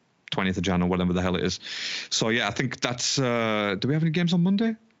 20th of Jan or whatever the hell it is. So yeah, I think that's. Do we have any games on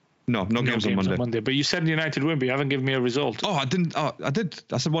Monday? No games on Monday. But you said United win, but you haven't given me a result. Oh, I didn't. Oh, I did.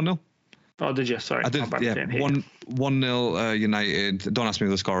 I said 1-0. Oh, did you? Sorry. I did. Yeah, 1-0 United. Don't ask me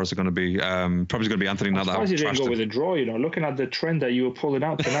who the scorers are going to be. Probably going to be Anthony. I'm surprised you didn't go with a draw. Looking at the trend that you were pulling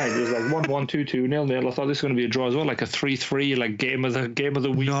out tonight, it was like 1-1, 2-2, 0-0. I thought this was going to be a draw as well, like a 3-3, like game of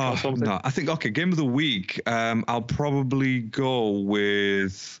the week or something. No, I think game of the week. I'll probably go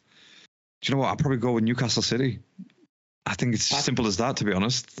with. Do you know what? I'll probably go with Newcastle City. I think it's simple as that, to be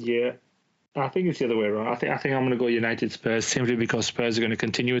honest. Yeah, I think it's the other way around. I think I'm going to go United Spurs simply because Spurs are going to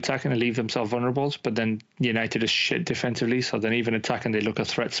continue attacking and leave themselves vulnerable. But then United is shit defensively, so then even attacking they look a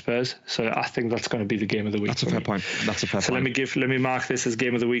threat. Spurs. So I think that's going to be the game of the week. That's a fair point. So let me mark this as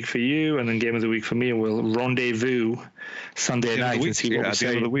game of the week for you, and then game of the week for me, and we'll rendezvous Sunday night and see what we say.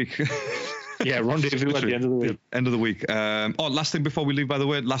 At the end of the week. Yeah, rendezvous at the end of the week. End of the week. Last thing before we leave, by the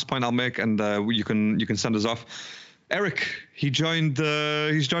way, last point I'll make, and you can send us off. Eric, he's joined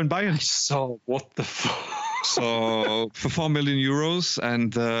Bayern. So what the fuck? So for €4 million,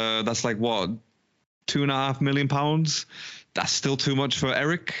 and that's like what, £2.5 million. That's still too much for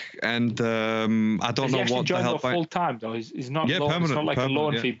Eric, and I don't know what the hell. Full time though. He's not. Yeah, permanent. It's not like a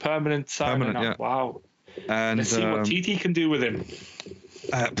loan fee. Permanent signing. Permanent, yeah. Wow. And let's see what TT can do with him.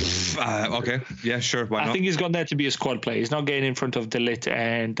 Okay. Yeah, sure. Why not? I think he's gone there to be a squad player. He's not getting in front of De Ligt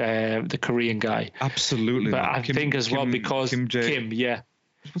and the Korean guy. Absolutely. But I think as well because Kim, yeah.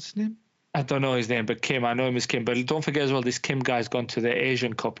 What's his name? I don't know his name, but Kim. I know him as Kim. But don't forget as well, this Kim guy's gone to the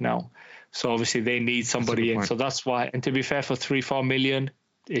Asian Cup now. So obviously they need somebody in. Point. So that's why. And to be fair, for 3-4 million,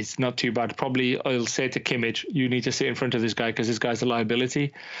 it's not too bad. Probably I'll say to Kimmich, you need to sit in front of this guy because this guy's a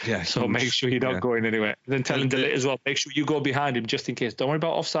liability. Yeah. So make sure you're not going anywhere. Then tell him De Ligt as well. Make sure you go behind him just in case. Don't worry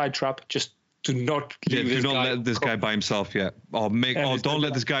about offside trap. Just do not let this guy by himself yet, or don't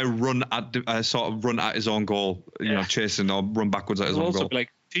let this guy run at his own goal. Chasing or run backwards at his own goal.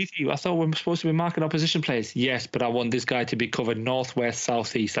 Like TT, I thought we're supposed to be marking opposition players. Yes, but I want this guy to be covered north, west,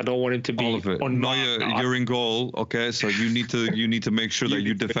 south, east. I don't want him to be all of it. No, you're in goal, okay? So you need to make sure that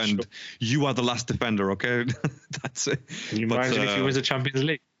you defend. You are the last defender, okay? That's it. Can you imagine if he wins the Champions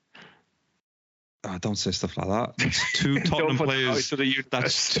League? Don't say stuff like that. That's two Tottenham players.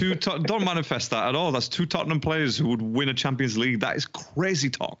 Don't manifest that at all. That's two Tottenham players who would win a Champions League. That is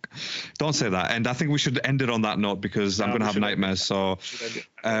crazy talk. Don't say that. And I think we should end it on that note because I'm going to have nightmares. So if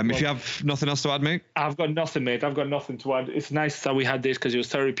you have nothing else to add, mate? I've got nothing, mate. I've got nothing to add. It's nice that we had this because it was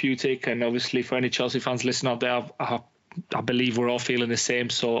therapeutic. And obviously for any Chelsea fans listening out there, I believe we're all feeling the same.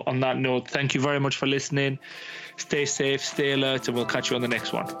 So on that note, thank you very much for listening. Stay safe, stay alert, and we'll catch you on the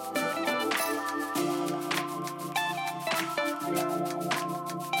next one.